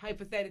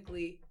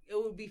 hypothetically, it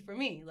would be for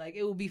me. Like,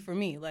 it would be for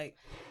me. Like,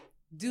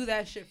 do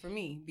that shit for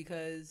me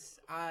because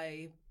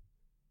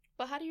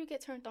But how do you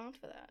get turned on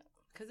for that?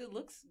 because it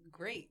looks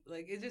great.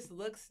 Like, it just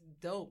looks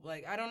dope.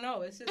 Like, I don't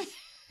know. It's just,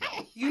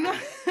 you know,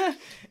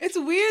 it's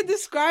weird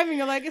describing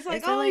it. Like, it's like,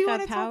 is it oh, you like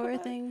want a to power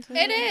talk thing? Too?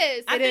 It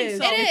is. I It think is.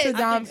 so. It It's is. a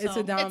dom. I think It's a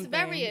so. dom It's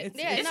very- thing.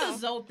 yeah, It's no. a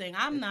Zoe thing.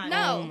 I'm not.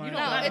 No, Oh my no,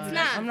 God. it's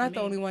not. I'm not the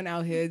only one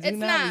out here. Do It's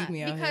not not leave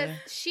me out because here.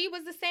 she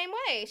was the same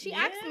way. She Yeah?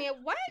 asked me,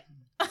 "What?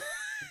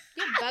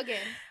 You're bugging.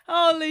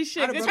 Holy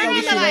shit! I'd have Good broke Turn up on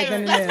with the you right lights. then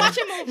and Let's there. watch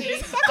a movie.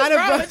 I'd What's have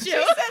wrong broke- with you?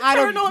 I'd have-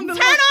 Turn on the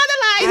Turn lights. on the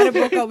lights. I'd have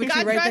broke up with Got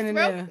you right dressed then and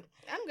broke. there.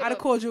 I'm good. I'd have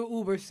called you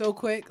Uber so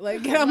quick.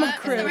 Like, get out my What?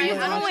 crib. It's Wait,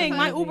 alright. Like, annoying.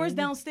 My Movie. Uber's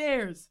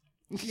downstairs.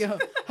 Yo,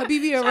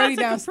 Habibi Shout already out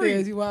to downstairs.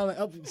 Capri. You wildin'.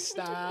 Oh,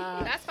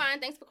 stop. That's fine.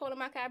 Thanks for calling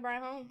my cab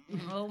ride home.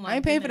 Oh my I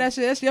ain't paying for that goodness.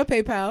 shit. That's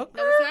your PayPal.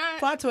 No, it's not.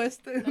 Plot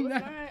twist. No, it's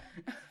not.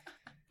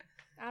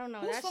 I don't know.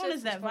 Whose That phone shit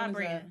is that whose phone is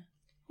vibrating? that?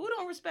 Who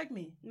don't respect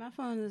me? My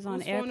phone is on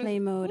Whose phone is-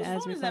 airplane mode Whose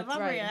as phone is that reflected.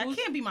 vibrating? Right. I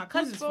can't be my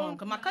cousin's phone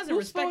because my cousin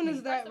Whose respect phone me.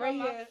 is that right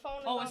My here?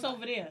 phone is Oh, on it's my-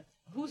 over there.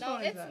 Whose No,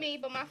 phone is it's that? me,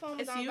 but my phone was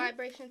It's on you?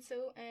 vibration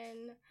too,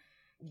 and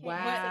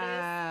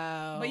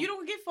Wow. But you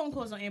don't get phone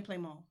calls on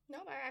airplane mode. no,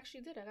 I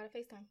actually did. I got a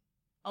FaceTime.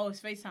 Oh, it's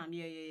FaceTime.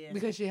 Yeah.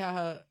 Because she had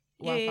her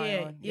Yeah, Wi-Fi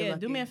yeah. on. You're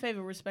Do me a lucky.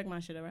 favor, respect my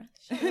shit, all right?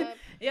 Shut up.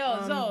 Yo,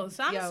 so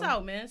sign yo. us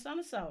out, man. Sign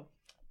us out.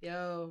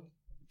 Yo,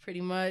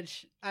 pretty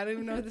much. I don't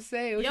even know what to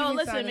say. What Yo, you mean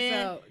listen, sign us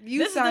man. out? You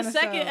This is sign the us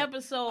second out.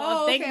 episode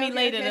Oh, of Thank okay, Me okay,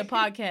 Later, okay. the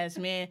podcast,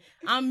 man.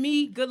 I'm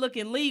me, good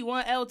looking Lee,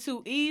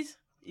 1L2Es.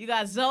 You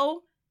got Zoe,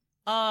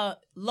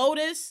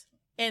 Lotus,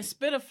 and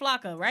Spitter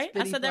Flocka, right? I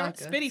Spitty said that right?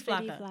 Flocka. Spitty Spitty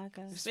Flocka.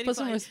 Flocka. Spitty Put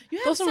some Flocka. res- You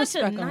put have some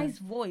such a respect on nice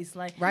it. voice,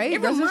 like Right?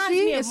 It Doesn't reminds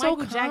she? me of It's so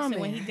Michael Jackson when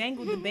calming. he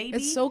dangled the baby.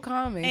 It's so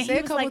calming. and Say he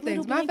a was couple like, things.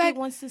 Little Matter of Blanket fact,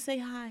 wants to say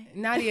hi.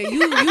 Nadia,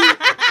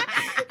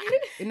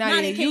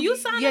 Nadia, can you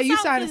sign yeah, us you out?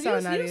 sign 'Cause us you- out,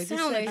 you Nadia. Just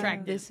sound say,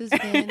 attractive. This has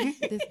been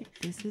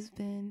this has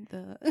been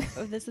the.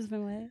 Oh, this has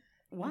been what?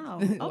 Wow.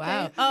 Okay.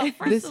 Wow.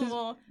 First This of is-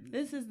 all,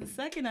 this is the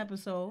second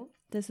episode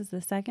This is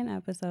the second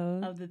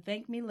episode of the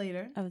Thank Me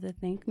Later of the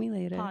Thank Me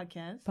Later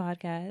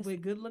podcast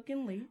with good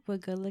looking Lee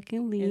good looking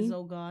and Lee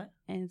Zogod.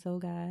 and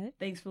Zogod.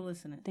 Thanks for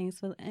listening. Thanks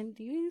for and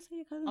you didn't say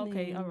your cousin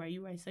Okay, name. all right,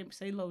 you're right.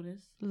 Say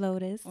Lotus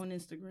Lotus on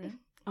Instagram.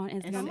 on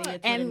And Instagram say your Twitter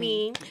and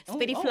me, name.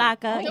 Spitty Oh,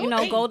 Flocka. oh, You know,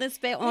 hey. Golden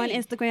Spit on Hey.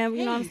 Instagram.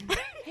 You know what I'm saying?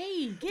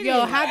 Hey, get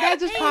Yo, it. how'd that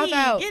just pop Hey,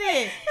 out?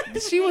 Get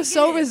it. She was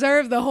so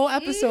reserved the whole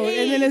episode,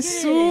 and then as Hey,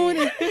 soon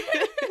as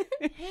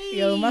Hey.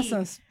 yo, my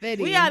son's spitty.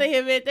 We out of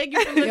here, man. Thank you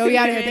for listening. Yo, we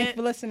out of here. man. Thanks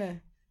for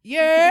listening.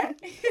 Yeah.